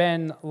hath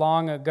been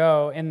long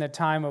ago in the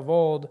time of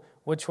old,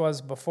 which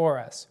was before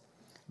us.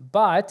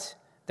 But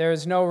there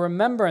is no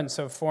remembrance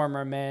of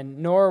former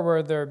men, nor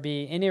will there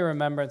be any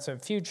remembrance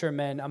of future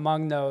men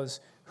among those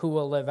who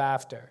will live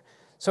after.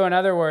 So in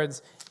other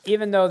words,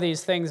 even though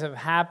these things have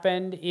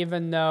happened,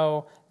 even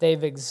though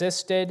they've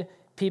existed,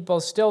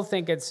 people still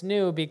think it's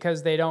new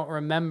because they don't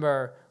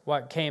remember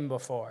what came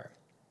before.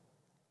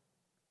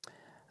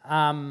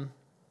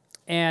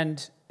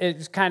 And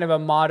it's kind of a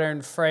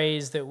modern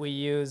phrase that we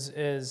use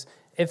is,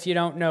 if you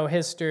don't know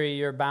history,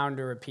 you're bound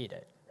to repeat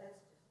it.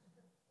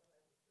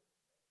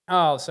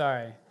 Oh,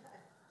 sorry.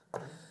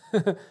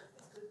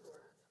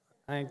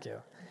 Thank you.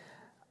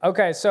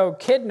 Okay, so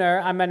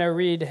Kidner, I'm going to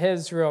read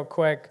his real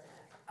quick.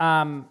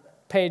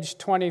 Page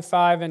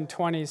 25 and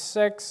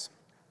 26.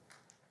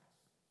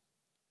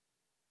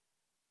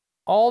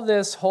 All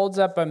this holds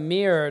up a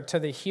mirror to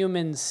the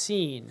human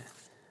scene.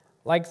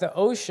 Like the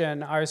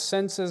ocean, our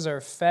senses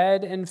are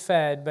fed and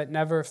fed, but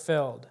never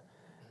filled.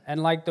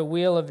 And like the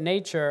wheel of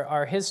nature,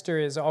 our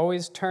history is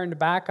always turned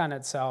back on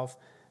itself,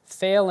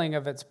 failing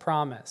of its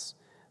promise.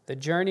 The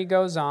journey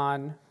goes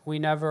on, we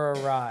never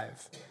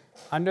arrive.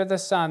 Under the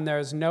sun, there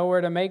is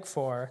nowhere to make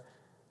for,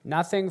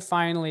 nothing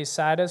finally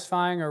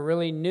satisfying or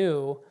really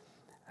new.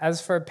 As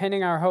for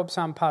pinning our hopes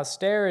on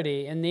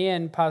posterity, in the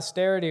end,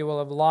 posterity will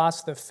have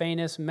lost the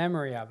faintest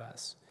memory of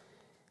us.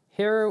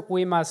 Here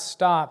we must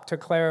stop to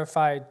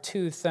clarify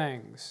two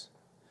things.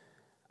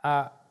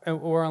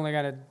 We're only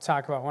going to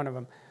talk about one of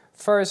them.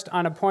 First,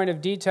 on a point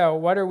of detail,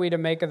 what are we to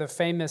make of the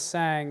famous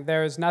saying,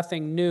 there is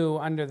nothing new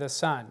under the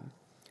sun?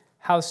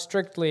 How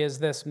strictly is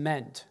this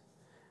meant?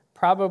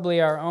 Probably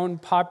our own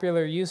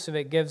popular use of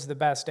it gives the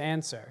best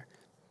answer.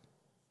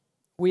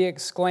 We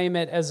exclaim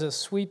it as a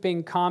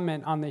sweeping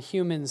comment on the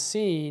human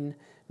scene,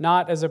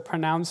 not as a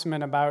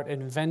pronouncement about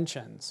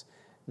inventions.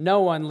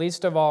 No one,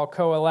 least of all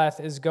Koheleth,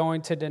 is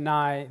going to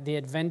deny the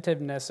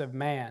inventiveness of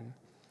man.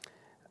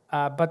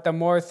 But the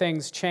more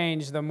things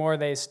change, the more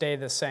they stay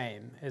the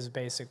same, is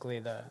basically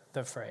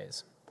the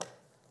phrase.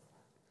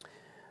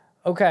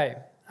 Okay,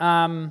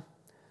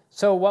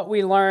 so what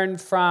we learned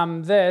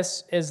from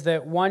this is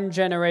that one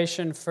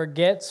generation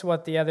forgets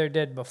what the other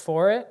did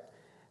before it.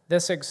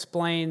 This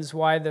explains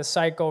why the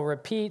cycle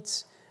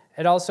repeats.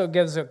 It also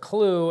gives a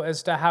clue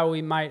as to how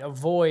we might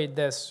avoid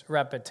this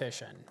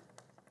repetition.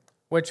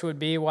 Which would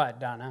be what,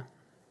 Donna?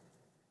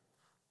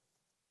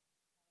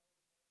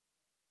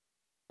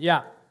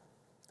 Yeah,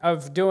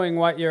 of doing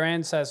what your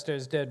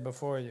ancestors did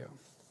before you.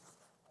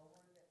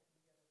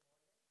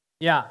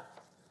 Yeah.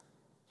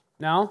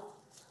 No?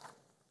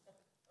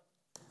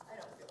 I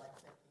don't feel like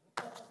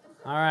thinking.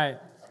 All right.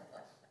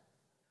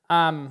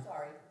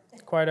 Sorry.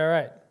 Quite all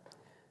right.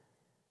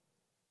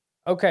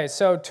 Okay,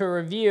 so to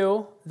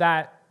review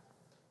that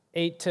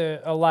 8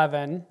 to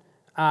 11,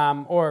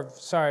 for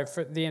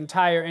the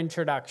entire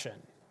introduction,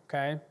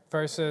 okay,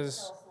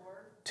 verses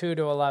 2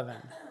 to 11.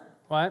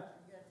 What?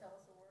 You going to tell us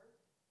a word?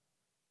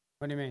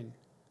 What do you mean?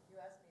 You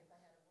asked me if I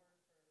had a word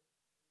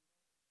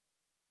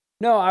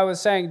No, I was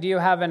saying, do you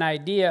have an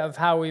idea of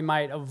how we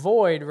might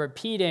avoid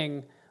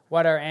repeating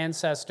what our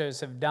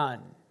ancestors have done?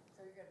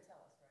 So you're going to tell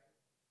us,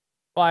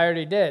 right? Well, I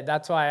already did.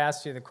 That's why I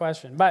asked you the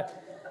question.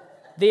 But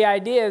the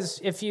idea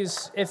is if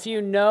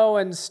you know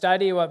and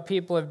study what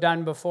people have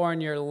done before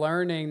and you're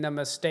learning the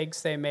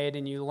mistakes they made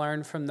and you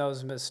learn from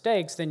those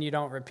mistakes, then you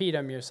don't repeat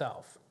them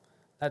yourself.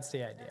 That's the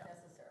idea. Not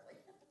necessarily.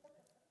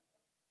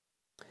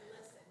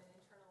 Listen and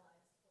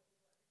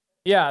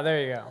internalize. Yeah,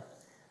 there you go. Oh,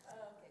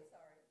 okay,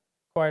 sorry.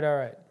 Quite all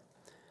right.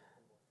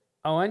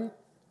 Owen?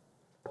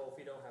 Well, if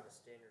you don't have a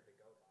standard to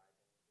go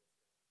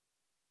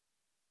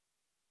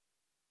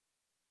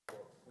by,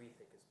 what we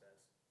think is best,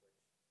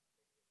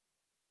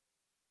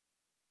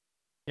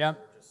 Yeah. we're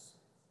doing the same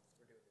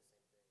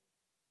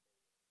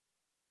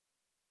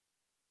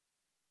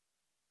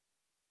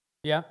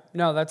thing. Yeah,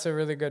 no, that's a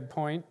really good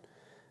point.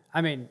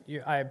 I mean,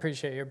 I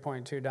appreciate your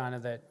point too, Donna,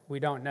 that we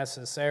don't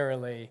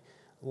necessarily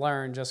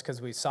learn just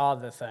because we saw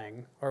the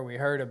thing or we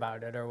heard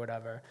about it or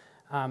whatever.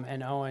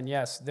 And Owen,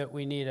 yes, that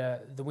we need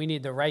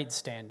the right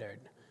standard.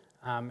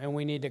 And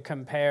we need to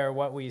compare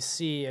what we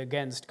see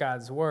against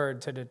God's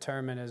word to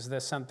determine, is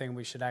this something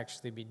we should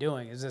actually be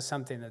doing? Is this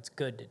something that's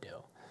good to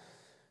do?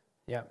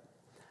 Yep.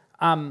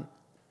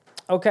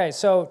 Okay,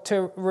 so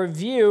to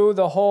review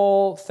the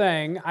whole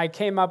thing, I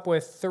came up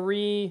with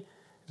 3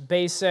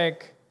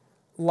 basic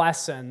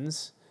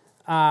lessons.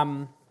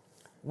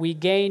 We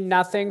gain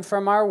nothing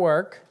from our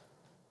work.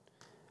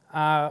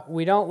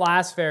 We don't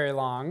last very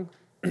long.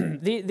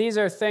 These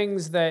are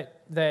things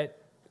that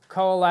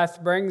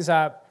Koheleth brings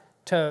up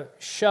to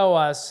show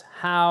us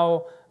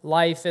how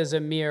life is a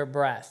mere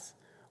breath.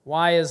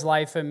 Why is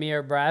life a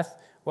mere breath?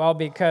 Well,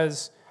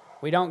 because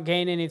we don't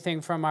gain anything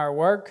from our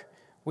work,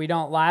 we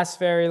don't last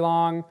very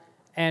long,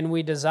 and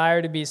we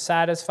desire to be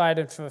satisfied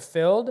and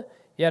fulfilled,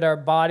 yet our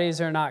bodies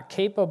are not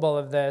capable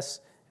of this,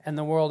 and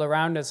the world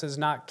around us is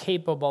not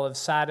capable of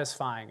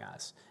satisfying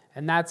us.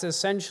 And that's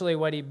essentially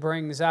what he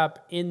brings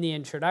up in the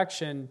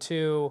introduction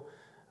to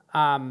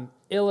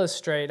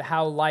illustrate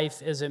how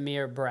life is a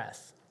mere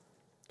breath.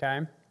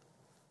 Okay?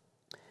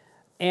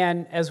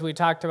 And as we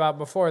talked about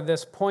before,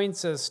 this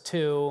points us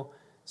to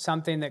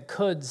something that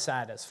could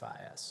satisfy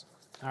us.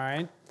 All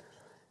right?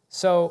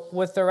 So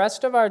with the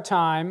rest of our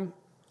time,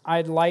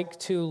 I'd like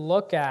to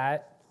look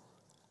at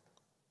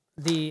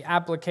the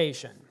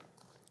application.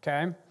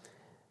 Okay?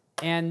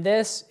 And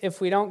this,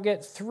 if we don't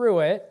get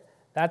through it,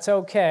 that's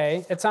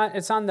okay. It's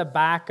on the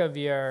back of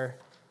your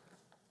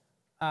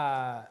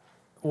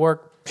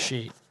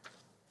worksheet.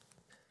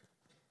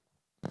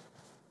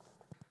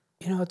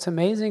 You know, it's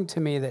amazing to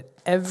me that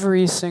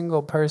every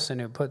single person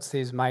who puts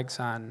these mics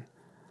on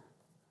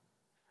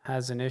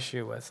has an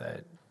issue with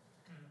it.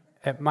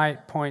 It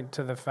might point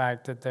to the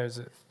fact that there's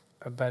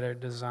a better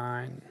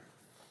design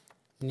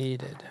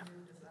needed.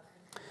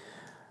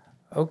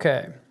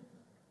 Okay.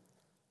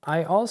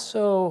 Let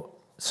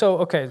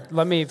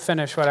me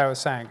finish what I was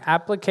saying.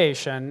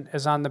 Application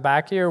is on the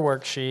back of your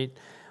worksheet.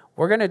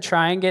 We're going to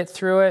try and get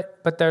through it,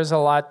 but there's a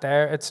lot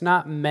there. It's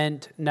not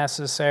meant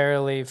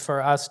necessarily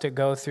for us to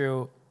go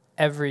through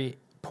every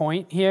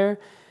point here.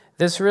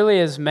 This really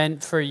is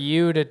meant for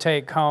you to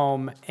take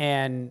home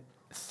and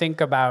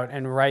think about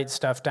and write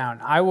stuff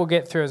down. I will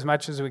get through as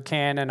much as we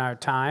can in our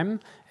time,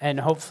 and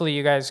hopefully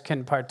you guys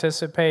can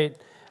participate,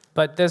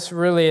 but this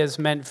really is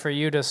meant for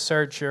you to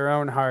search your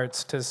own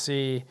hearts to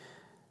see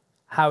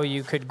how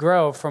you could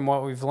grow from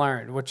what we've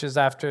learned, which is,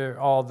 after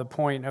all, the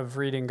point of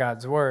reading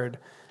God's word,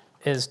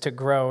 is to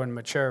grow and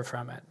mature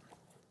from it.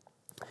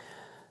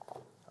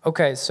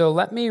 Okay, so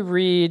let me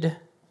read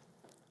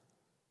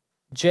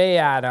Jay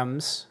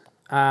Adams,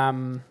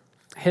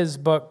 his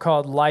book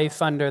called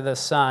Life Under the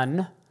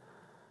Sun.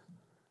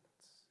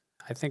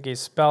 I think he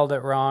spelled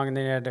it wrong and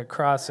they had to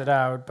cross it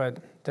out, but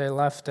they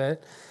left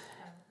it.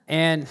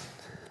 And,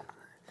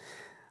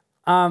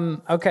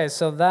 okay,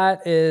 so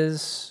that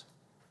is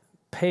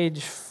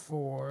page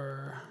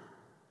 4.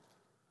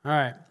 All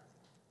right.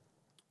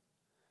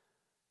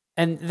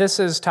 And this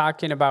is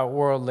talking about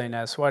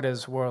worldliness. What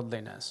is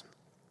worldliness?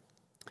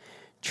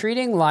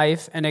 Treating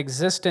life and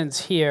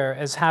existence here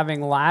as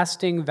having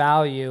lasting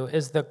value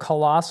is the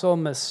colossal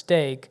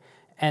mistake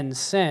and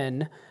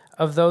sin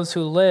of those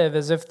who live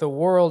as if the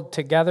world,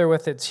 together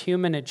with its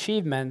human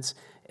achievements,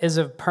 is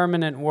of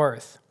permanent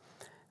worth.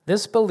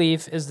 This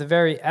belief is the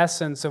very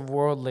essence of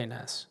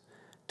worldliness.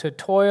 To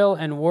toil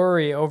and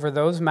worry over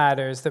those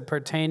matters that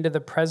pertain to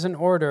the present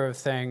order of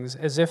things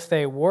as if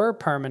they were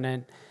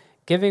permanent,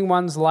 giving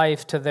one's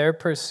life to their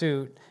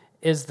pursuit,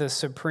 is the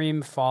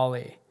supreme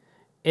folly.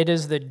 It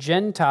is the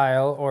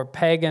Gentile or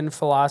pagan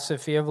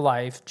philosophy of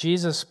life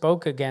Jesus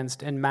spoke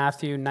against in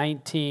Matthew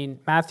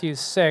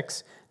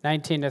 6,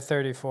 19 to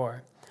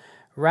 34.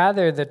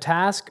 Rather, the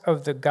task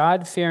of the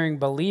God-fearing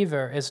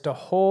believer is to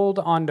hold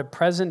on to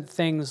present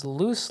things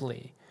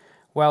loosely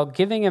while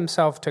giving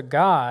himself to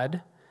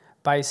God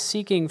by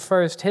seeking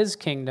first his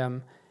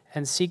kingdom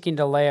and seeking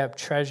to lay up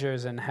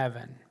treasures in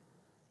heaven,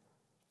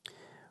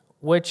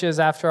 which is,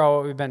 after all,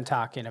 what we've been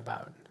talking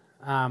about.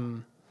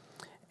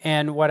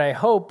 And what I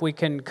hope we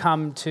can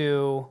come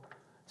to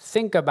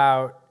think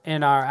about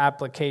in our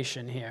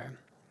application here.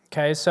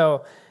 Okay,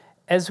 so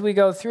as we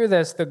go through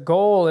this, the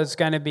goal is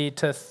going to be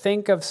to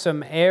think of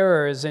some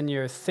errors in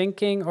your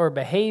thinking or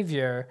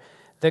behavior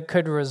that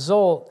could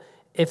result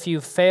if you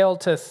fail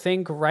to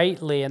think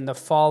rightly in the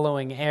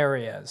following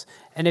areas.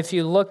 And if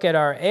you look at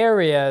our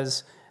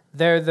areas,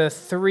 they're the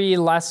 3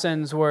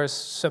 lessons we're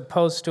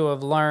supposed to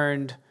have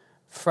learned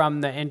from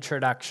the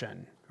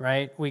introduction,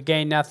 right? We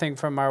gain nothing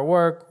from our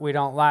work, we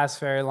don't last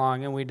very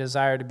long, and we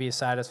desire to be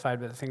satisfied,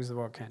 but the things of the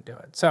world can't do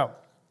it. So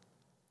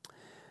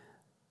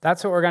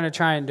that's what we're going to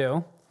try and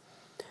do.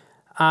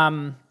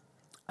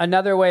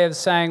 Another way of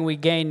saying we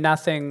gain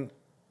nothing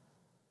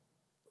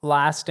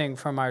lasting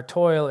from our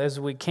toil is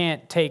we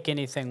can't take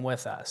anything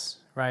with us,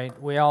 right?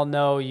 We all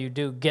know you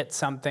do get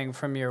something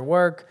from your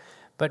work,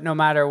 but no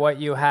matter what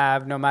you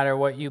have, no matter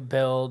what you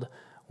build,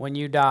 when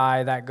you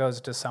die, that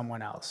goes to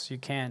someone else.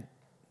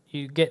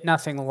 You get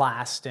nothing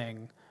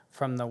lasting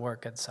from the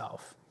work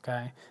itself,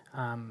 okay?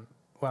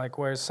 Like,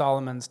 where's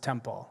Solomon's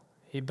temple?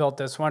 He built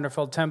this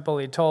wonderful temple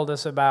he told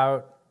us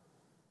about.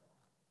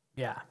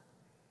 Yeah,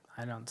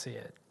 I don't see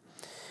it.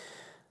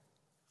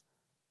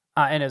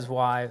 And his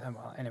wife.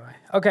 Well, anyway.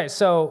 Okay,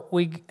 so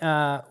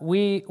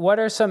what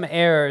are some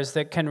errors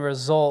that can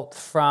result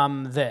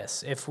from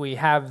this if we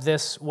have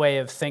this way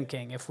of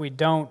thinking, if we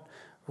don't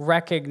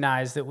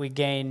recognize that we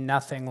gain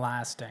nothing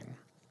lasting?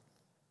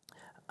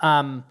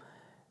 Why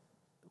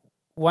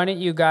don't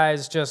you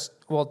guys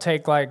we'll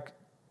take like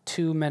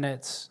 2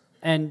 minutes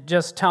and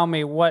just tell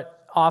me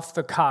off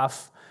the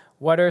cuff,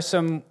 what are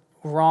some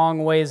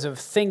wrong ways of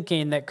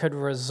thinking that could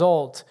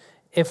result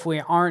if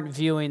we aren't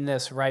viewing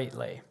this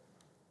rightly?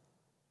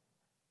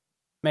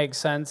 Make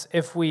sense?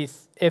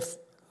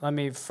 Let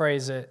me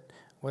phrase it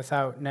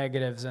without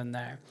negatives in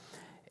there.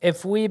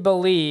 If we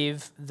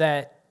believe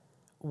that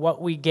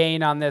what we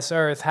gain on this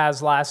earth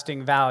has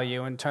lasting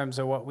value in terms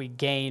of what we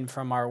gain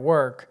from our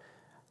work,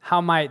 how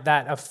might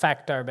that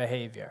affect our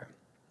behavior?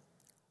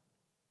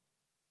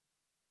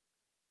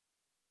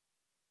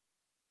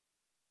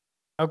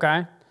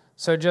 Okay,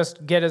 so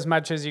just get as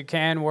much as you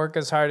can, work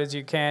as hard as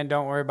you can,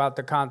 don't worry about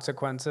the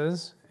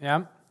consequences.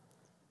 Yep.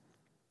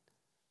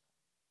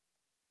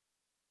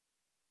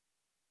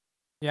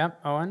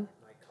 Yep, Owen?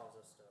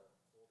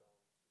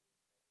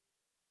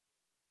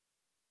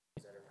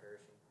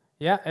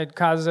 Yeah, it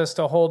causes us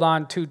to hold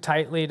on too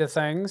tightly to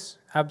things,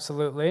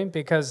 absolutely,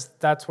 because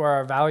that's where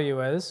our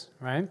value is,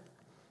 right?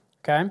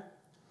 Okay?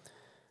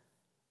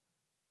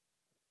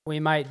 We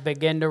might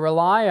begin to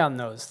rely on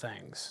those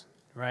things,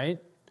 right?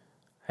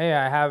 Hey,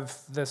 I have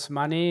this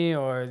money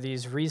or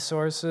these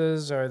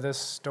resources or this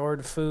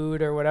stored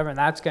food or whatever, and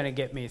that's going to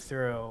get me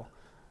through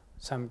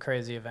some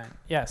crazy event.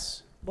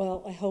 Yes?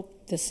 Well, I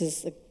hope this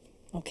is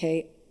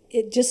okay.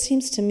 It just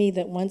seems to me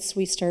that once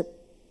we start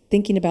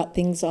thinking about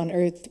things on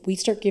earth, we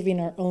start giving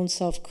our own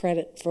self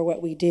credit for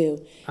what we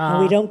do. And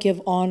we don't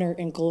give honor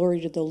and glory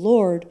to the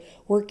Lord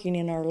working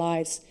in our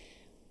lives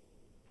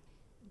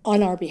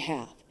on our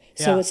behalf.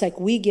 So it's like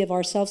we give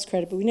ourselves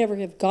credit, but we never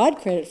give God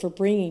credit for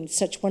bringing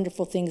such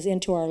wonderful things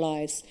into our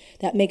lives.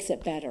 That makes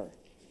it better.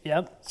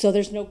 Yep. So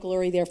there's no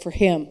glory there for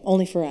Him,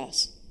 only for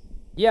us.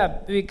 Yeah,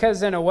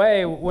 because in a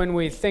way, when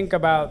we think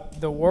about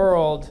the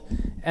world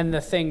and the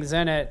things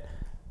in it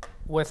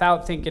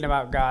without thinking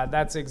about God,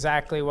 that's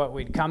exactly what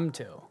we'd come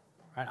to.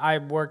 Right? I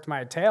worked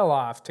my tail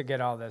off to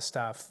get all this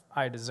stuff.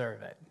 I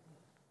deserve it.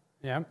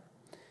 Yeah.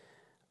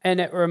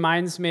 And it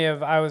reminds me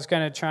of, I was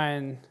going to try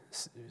and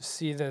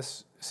see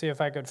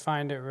if I could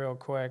find it real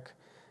quick.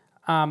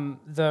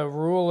 The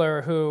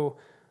ruler who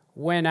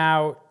went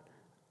out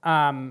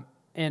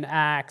in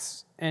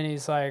Acts, and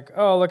he's like,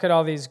 oh, look at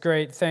all these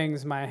great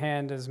things my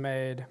hand has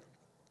made.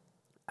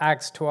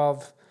 Acts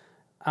 12,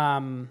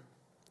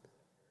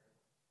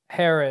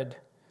 Herod.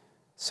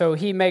 So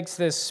he makes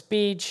this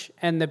speech,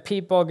 and the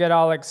people get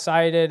all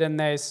excited, and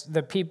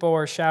the people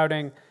were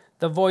shouting,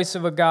 the voice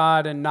of a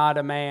God and not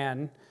a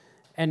man.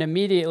 And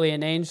immediately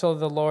an angel of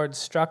the Lord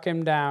struck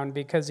him down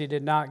because he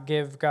did not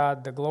give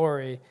God the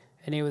glory,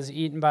 and he was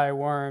eaten by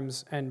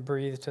worms and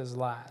breathed his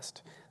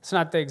last. It's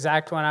not the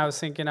exact one I was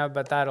thinking of,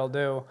 but that'll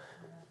do.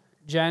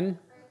 Jen?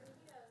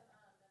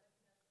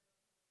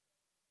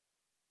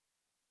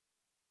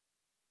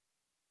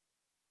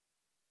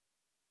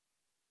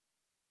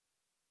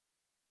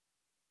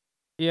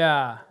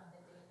 Yeah.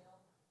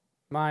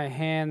 My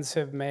hands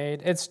have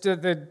made. It's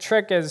the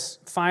trick is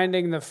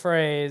finding the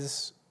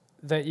phrase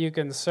that you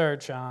can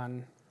search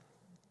on.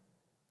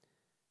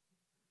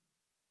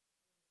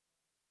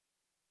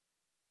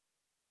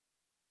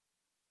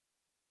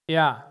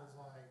 Yeah.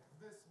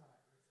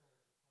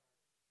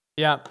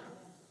 Yep.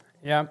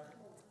 Yep.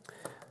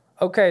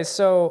 Okay,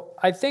 so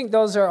I think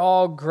those are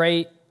all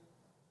great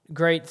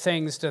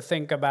things to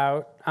think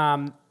about,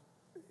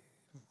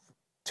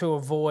 to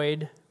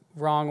avoid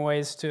wrong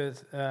ways to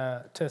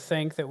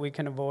think that we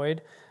can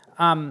avoid.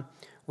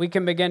 We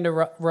can begin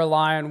to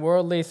rely on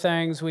worldly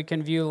things. We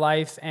can view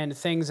life and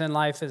things in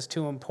life as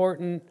too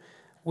important.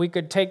 We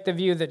could take the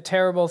view that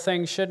terrible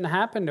things shouldn't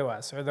happen to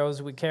us or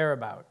those we care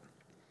about.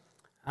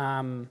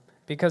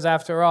 Because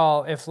after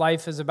all, if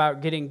life is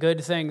about getting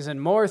good things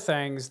and more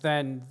things,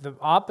 then the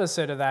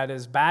opposite of that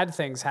is bad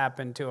things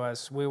happen to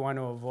us. We want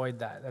to avoid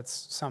that.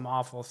 That's some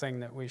awful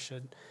thing that we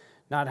should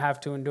not have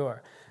to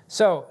endure.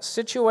 So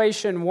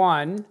situation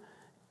one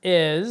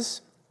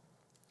is,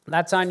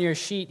 that's on your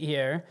sheet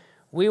here.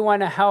 We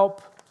want to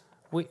help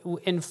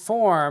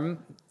inform,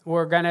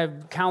 we're going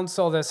to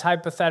counsel this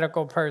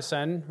hypothetical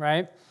person,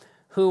 right,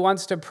 who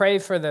wants to pray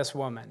for this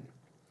woman.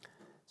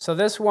 So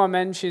this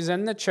woman, she's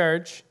in the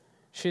church.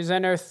 She's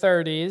in her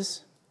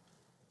 30s.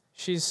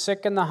 She's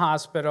sick in the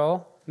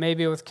hospital,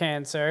 maybe with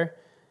cancer,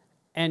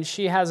 and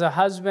she has a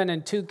husband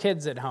and 2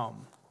 kids at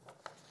home.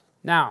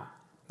 Now,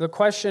 the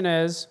question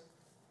is,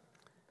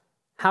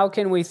 how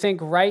can we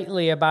think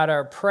rightly about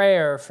our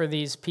prayer for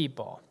these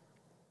people?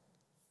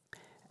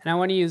 And I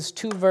want to use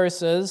 2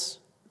 verses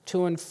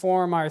to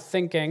inform our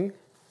thinking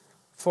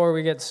before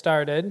we get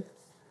started.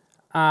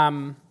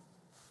 But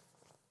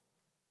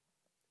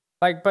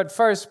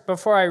first,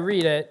 before I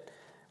read it,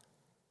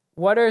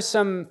 what are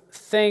some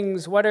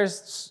things, what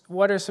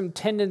are some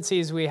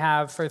tendencies we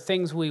have for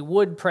things we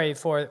would pray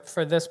for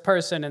this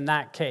person in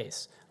that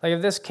case? Like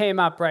if this came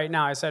up right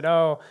now, I said,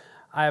 oh,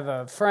 I have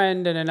a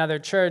friend in another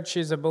church,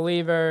 she's a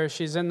believer,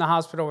 she's in the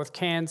hospital with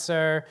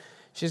cancer,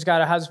 she's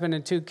got a husband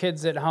and 2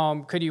 kids at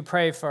home, could you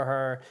pray for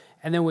her?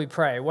 And then we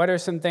pray. What are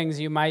some things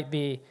you might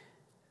be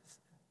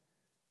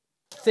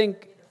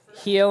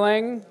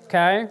healing,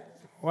 okay?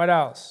 What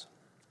else?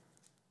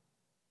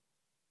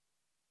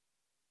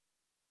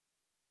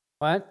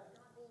 What?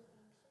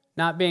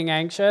 Not being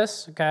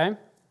anxious, okay.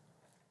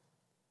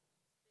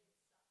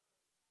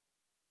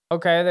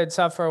 Okay, they'd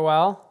suffer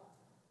well.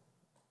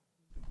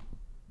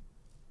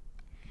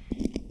 I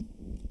was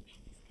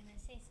gonna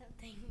say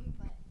something,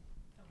 but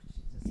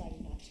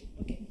Decided not to.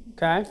 Okay.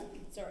 Okay.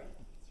 Sorry.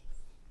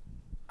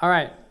 All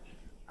right.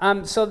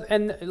 So,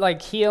 and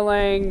like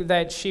healing,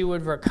 that she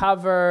would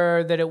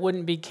recover, that it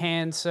wouldn't be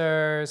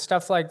cancer,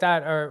 stuff like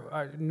that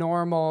are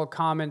normal,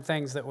 common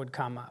things that would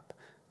come up,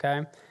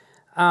 okay?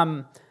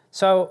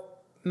 So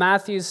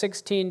Matthew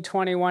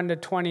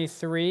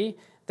 16:21-23,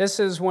 this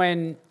is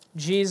when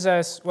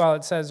Jesus, well,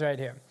 it says right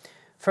here,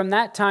 from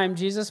that time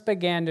Jesus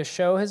began to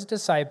show his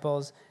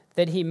disciples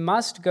that he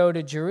must go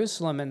to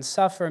Jerusalem and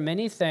suffer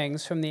many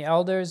things from the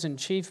elders and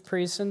chief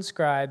priests and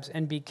scribes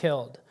and be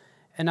killed,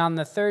 and on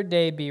the 3rd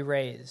day be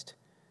raised.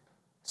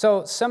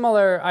 So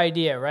similar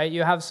idea, right?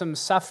 You have some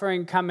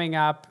suffering coming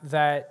up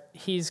that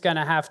he's going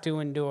to have to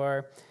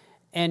endure.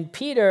 And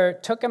Peter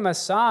took him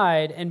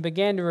aside and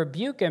began to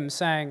rebuke him,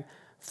 saying,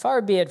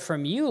 far be it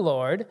from you,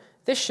 Lord.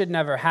 This should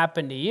never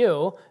happen to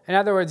you. In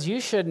other words, you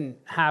shouldn't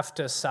have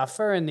to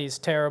suffer and these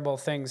terrible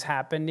things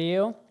happen to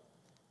you.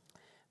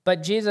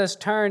 But Jesus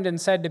turned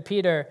and said to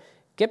Peter,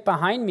 get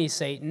behind me,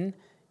 Satan.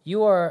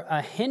 You are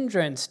a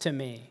hindrance to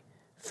me,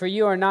 for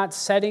you are not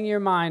setting your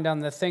mind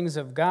on the things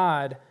of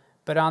God,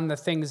 but on the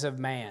things of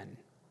man.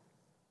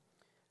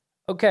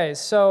 Okay,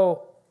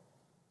 so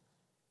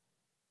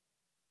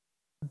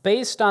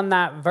based on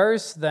that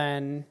verse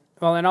then,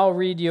 well, and I'll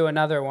read you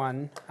another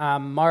one,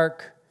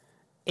 Mark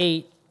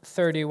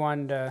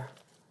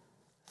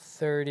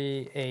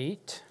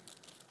 8:31-38.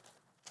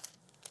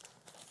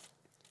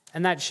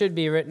 And that should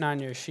be written on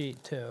your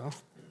sheet too.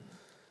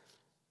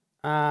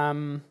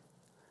 And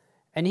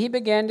he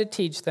began to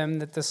teach them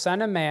that the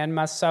Son of Man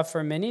must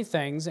suffer many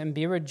things and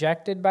be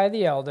rejected by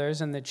the elders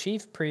and the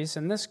chief priests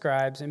and the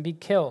scribes and be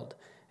killed,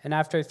 and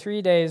after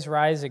 3 days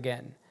rise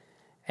again.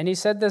 And he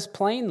said this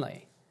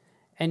plainly.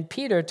 And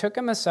Peter took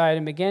him aside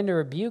and began to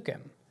rebuke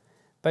him.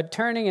 But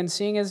turning and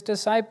seeing his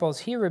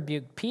disciples, he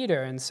rebuked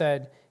Peter and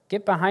said,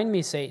 get behind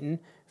me, Satan,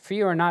 for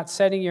you are not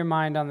setting your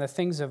mind on the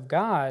things of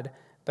God,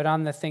 but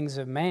on the things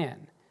of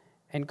man.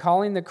 And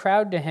calling the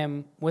crowd to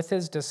him with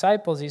his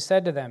disciples, he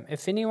said to them,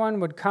 if anyone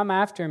would come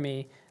after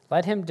me,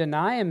 let him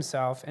deny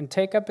himself and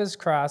take up his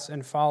cross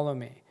and follow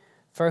me.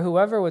 For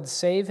whoever would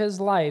save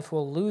his life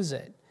will lose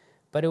it,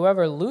 but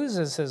whoever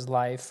loses his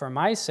life for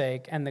my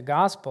sake and the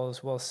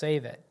gospel's will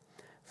save it.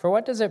 For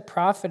what does it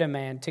profit a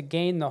man to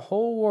gain the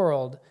whole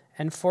world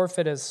and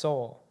forfeit his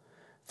soul?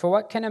 For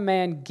what can a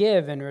man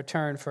give in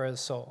return for his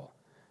soul?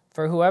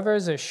 For whoever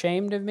is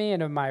ashamed of me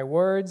and of my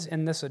words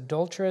in this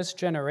adulterous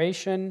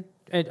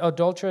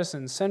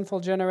and sinful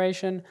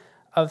generation,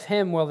 of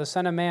him will the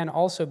Son of Man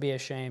also be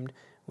ashamed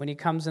when he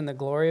comes in the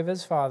glory of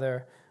his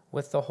Father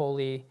with the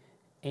holy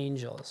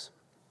angels.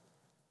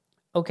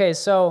 Okay,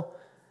 so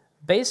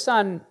based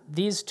on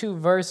these 2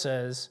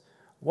 verses,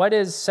 what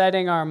is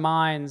setting our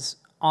minds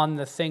on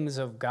the things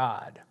of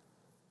God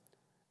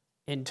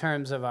in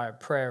terms of our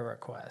prayer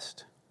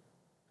request?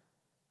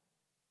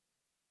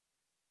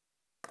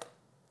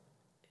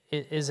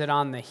 Is it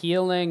on the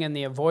healing and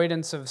the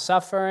avoidance of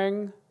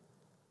suffering?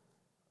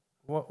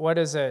 What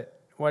is it?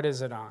 What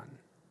is it on?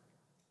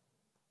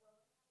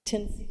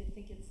 Tendency to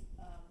think it's,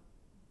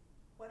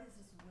 what is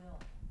his will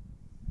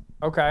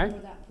Okay. for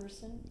that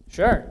person?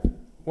 Sure.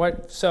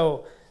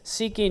 So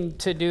seeking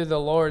to do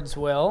the Lord's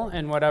will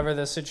in whatever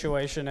the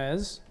situation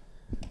is.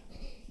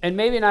 And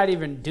maybe not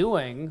even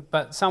doing,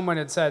 but someone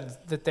had said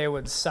that they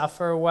would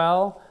suffer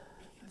well.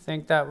 I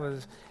think that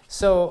was,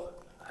 so,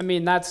 I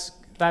mean, that's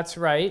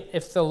right.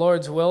 If the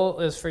Lord's will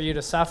is for you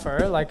to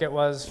suffer, like it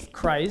was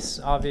Christ,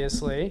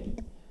 obviously,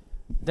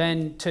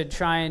 then to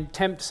try and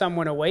tempt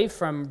someone away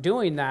from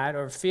doing that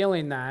or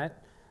feeling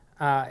that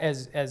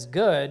as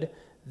good,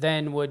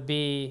 then would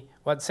be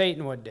what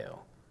Satan would do.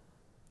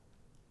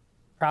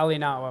 Probably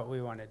not what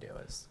we want to do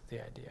is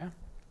the idea.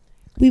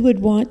 We would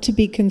want to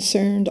be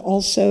concerned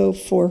also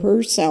for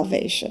her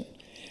salvation,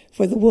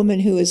 for the woman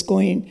who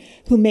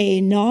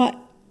may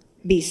not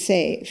be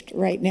saved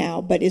right now,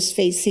 but is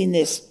facing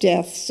this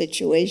death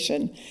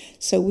situation.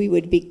 So we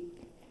would be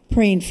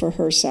praying for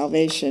her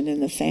salvation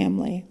and the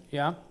family.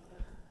 Yeah,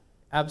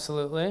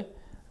 absolutely.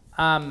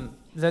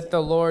 That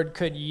the Lord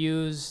could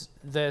use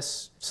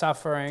this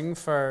suffering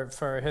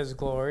for his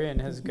glory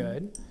and his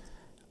good.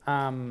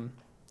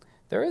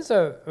 There is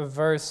a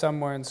verse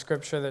somewhere in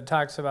Scripture that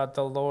talks about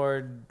the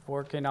Lord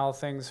working all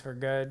things for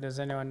good. Does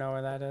anyone know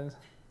where that is?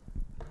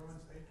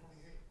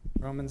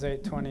 Romans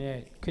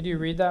 8:28. Could you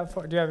read that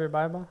for? Do you have your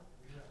Bible?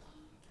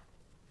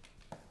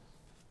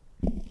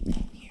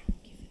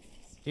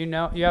 You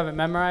know, you have it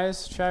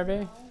memorized,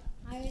 Sharby?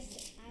 I was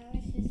just.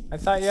 I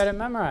thought you had it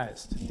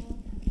memorized.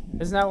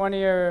 Isn't that one of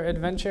your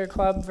Adventure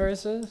Club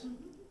verses?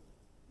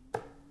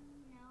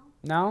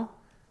 No?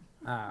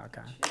 Oh,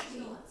 okay.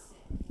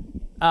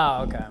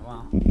 Oh, okay.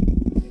 Well,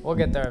 we'll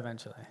get there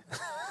eventually.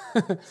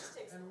 And we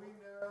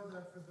know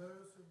that for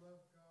those who love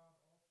God,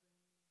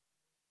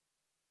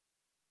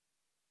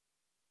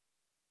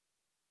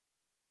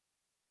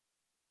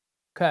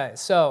 Okay,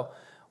 so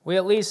we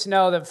at least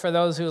know that for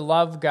those who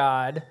love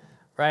God,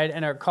 right,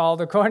 and are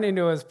called according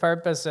to his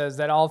purposes,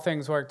 that all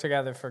things work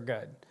together for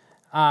good.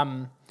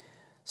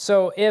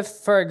 So if,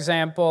 for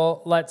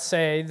example, let's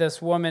say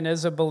this woman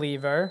is a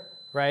believer,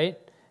 right,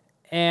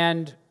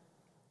 and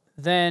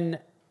then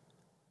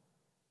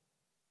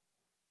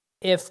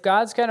if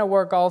God's going to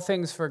work all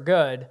things for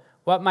good,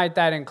 what might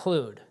that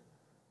include?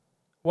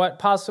 What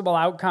possible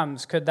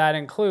outcomes could that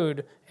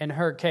include in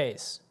her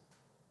case?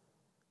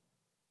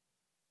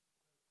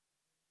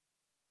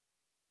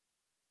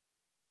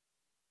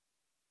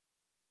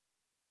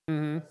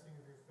 Mm-hmm.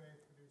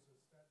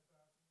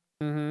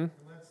 Mm-hmm. and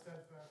let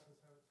steadfastness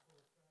have its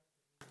full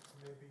effect,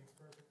 it may be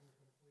perfect and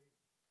complete.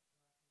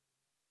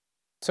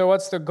 So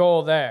what's the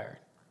goal there?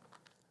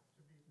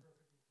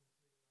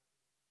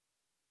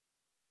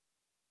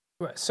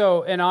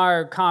 So in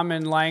our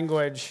common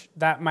language,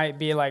 that might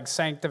be like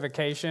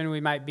sanctification. We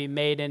might be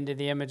made into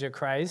the image of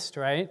Christ,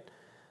 right?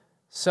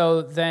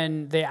 So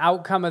then the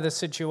outcome of the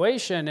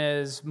situation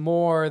is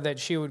more that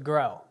she would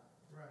grow.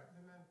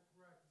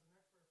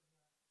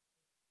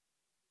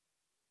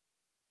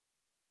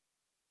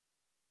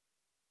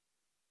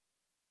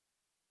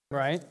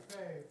 Right. And then, Right?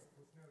 faith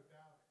with no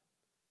doubt.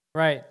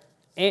 Right.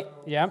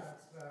 So Yeah. that's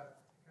that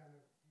kind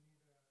of,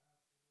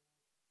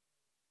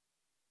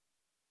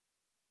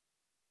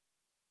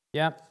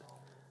 Yep.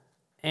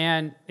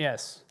 And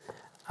yes.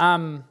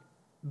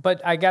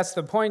 But I guess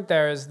the point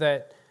there is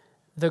that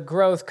the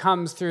growth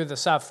comes through the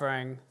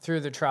suffering,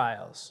 through the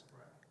trials.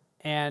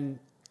 And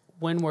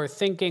when we're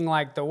thinking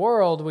like the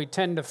world, we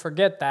tend to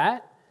forget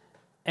that.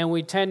 And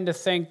we tend to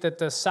think that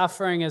the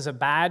suffering is a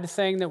bad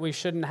thing that we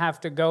shouldn't have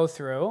to go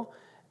through,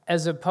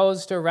 as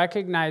opposed to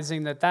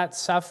recognizing that that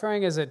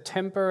suffering is a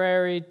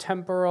temporary,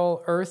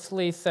 temporal,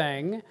 earthly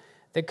thing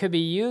that could be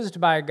used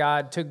by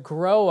God to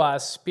grow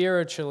us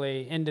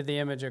spiritually into the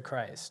image of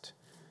Christ.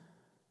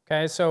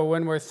 Okay, so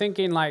when we're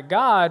thinking like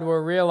God,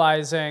 we're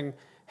realizing,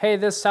 hey,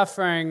 this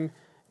suffering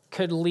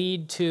could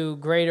lead to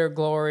greater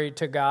glory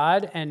to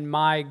God and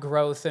my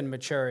growth and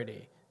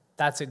maturity.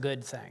 That's a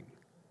good thing.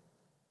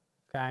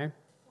 Okay?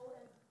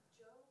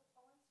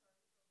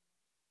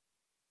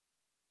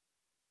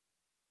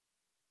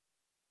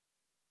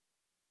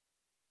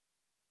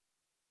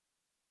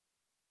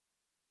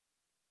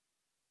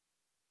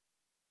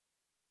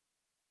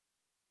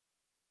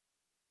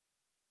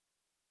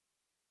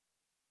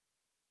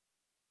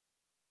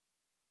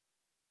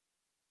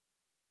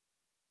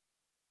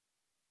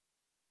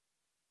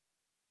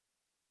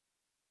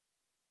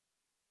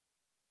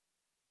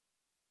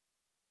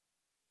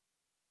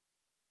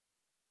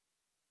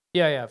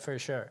 Yeah, for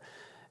sure.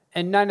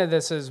 And none of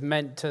this is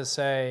meant to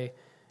say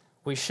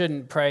we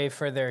shouldn't pray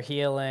for their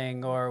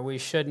healing or we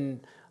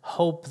shouldn't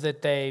hope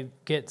that they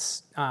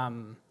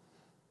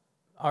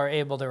are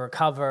able to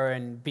recover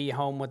and be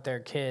home with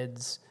their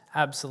kids.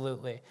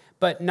 Absolutely.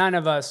 But none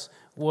of us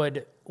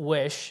would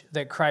wish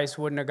that Christ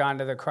wouldn't have gone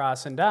to the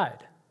cross and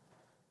died.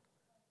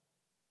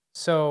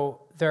 So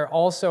there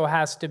also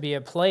has to be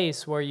a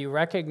place where you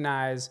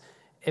recognize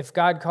if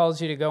God calls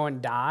you to go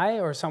and die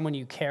or someone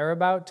you care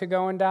about to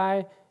go and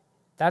die,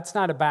 that's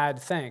not a bad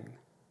thing,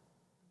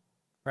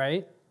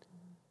 right?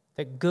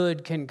 That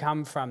good can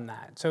come from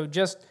that. So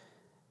just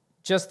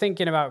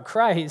thinking about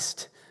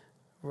Christ,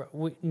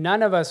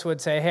 none of us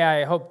would say, hey,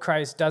 I hope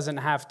Christ doesn't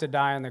have to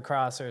die on the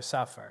cross or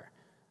suffer.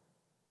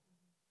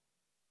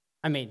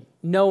 I mean,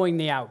 knowing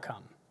the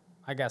outcome,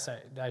 I guess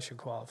I should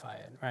qualify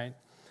it, right?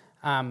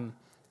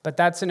 But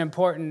that's an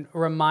important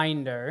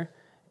reminder,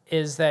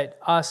 is that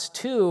us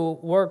too,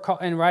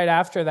 and right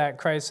after that,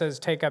 Christ says,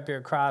 take up your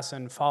cross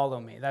and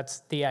follow me. That's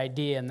the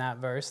idea in that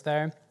verse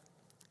there.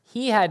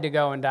 He had to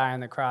go and die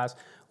on the cross.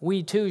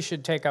 We too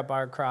should take up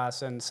our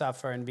cross and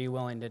suffer and be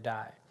willing to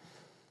die.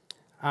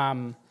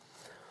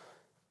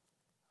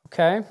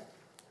 Okay.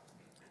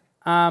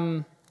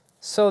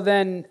 So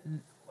then,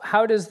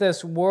 how does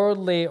this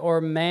worldly or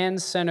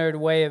man-centered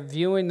way of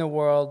viewing the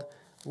world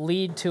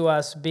lead to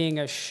us being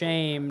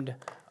ashamed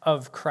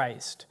of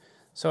Christ?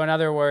 So in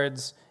other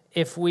words,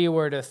 if we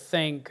were to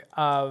think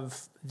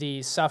of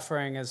the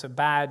suffering as a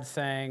bad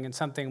thing and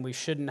something we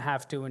shouldn't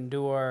have to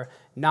endure,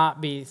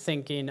 not be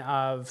thinking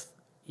of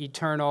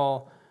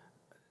eternal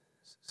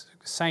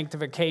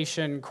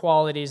sanctification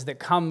qualities that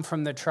come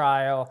from the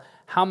trial,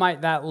 how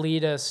might that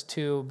lead us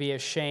to be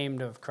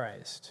ashamed of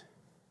Christ?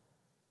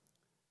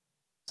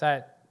 Is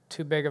that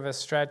too big of a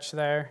stretch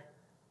there?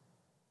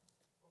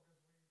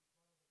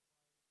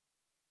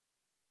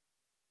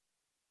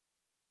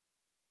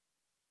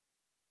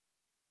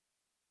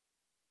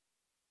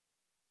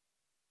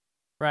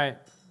 Right.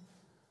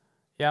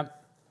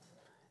 Yep.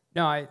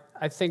 No, I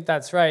think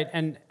that's right.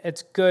 And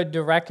it's good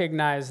to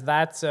recognize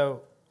that's a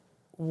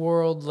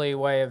worldly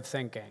way of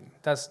thinking.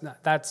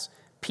 That's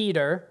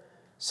Peter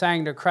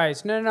saying to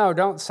Christ, no,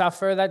 don't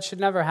suffer. That should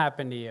never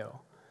happen to you.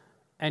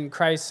 And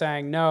Christ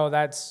saying, no,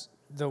 that's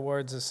the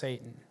words of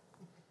Satan.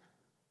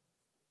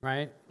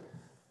 Right?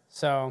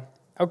 So,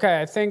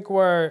 okay, I think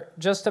we're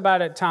just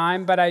about at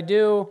time, but I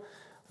do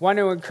want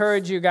to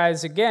encourage you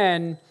guys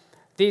again.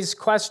 These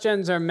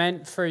questions are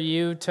meant for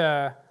you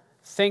to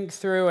think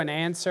through and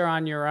answer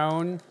on your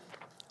own.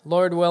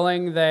 Lord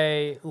willing,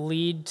 they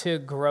lead to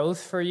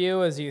growth for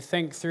you as you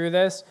think through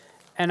this.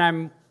 And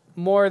I'm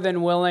more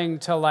than willing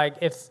to, like,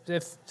 if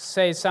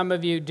say some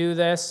of you do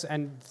this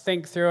and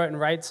think through it and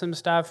write some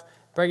stuff,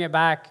 bring it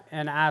back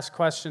and ask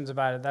questions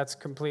about it. That's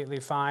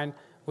completely fine.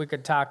 We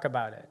could talk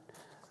about it.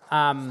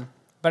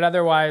 But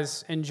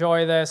otherwise,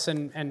 enjoy this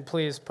and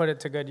please put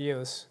it to good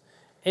use.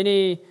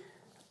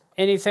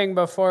 Anything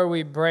before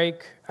we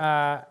break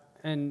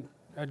and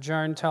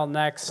adjourn till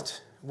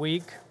next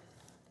week?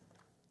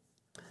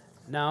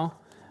 No?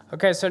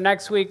 Okay, so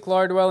next week,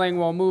 Lord willing,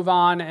 we'll move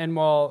on and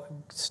we'll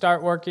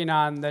start working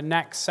on the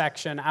next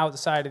section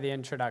outside of the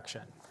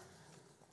introduction.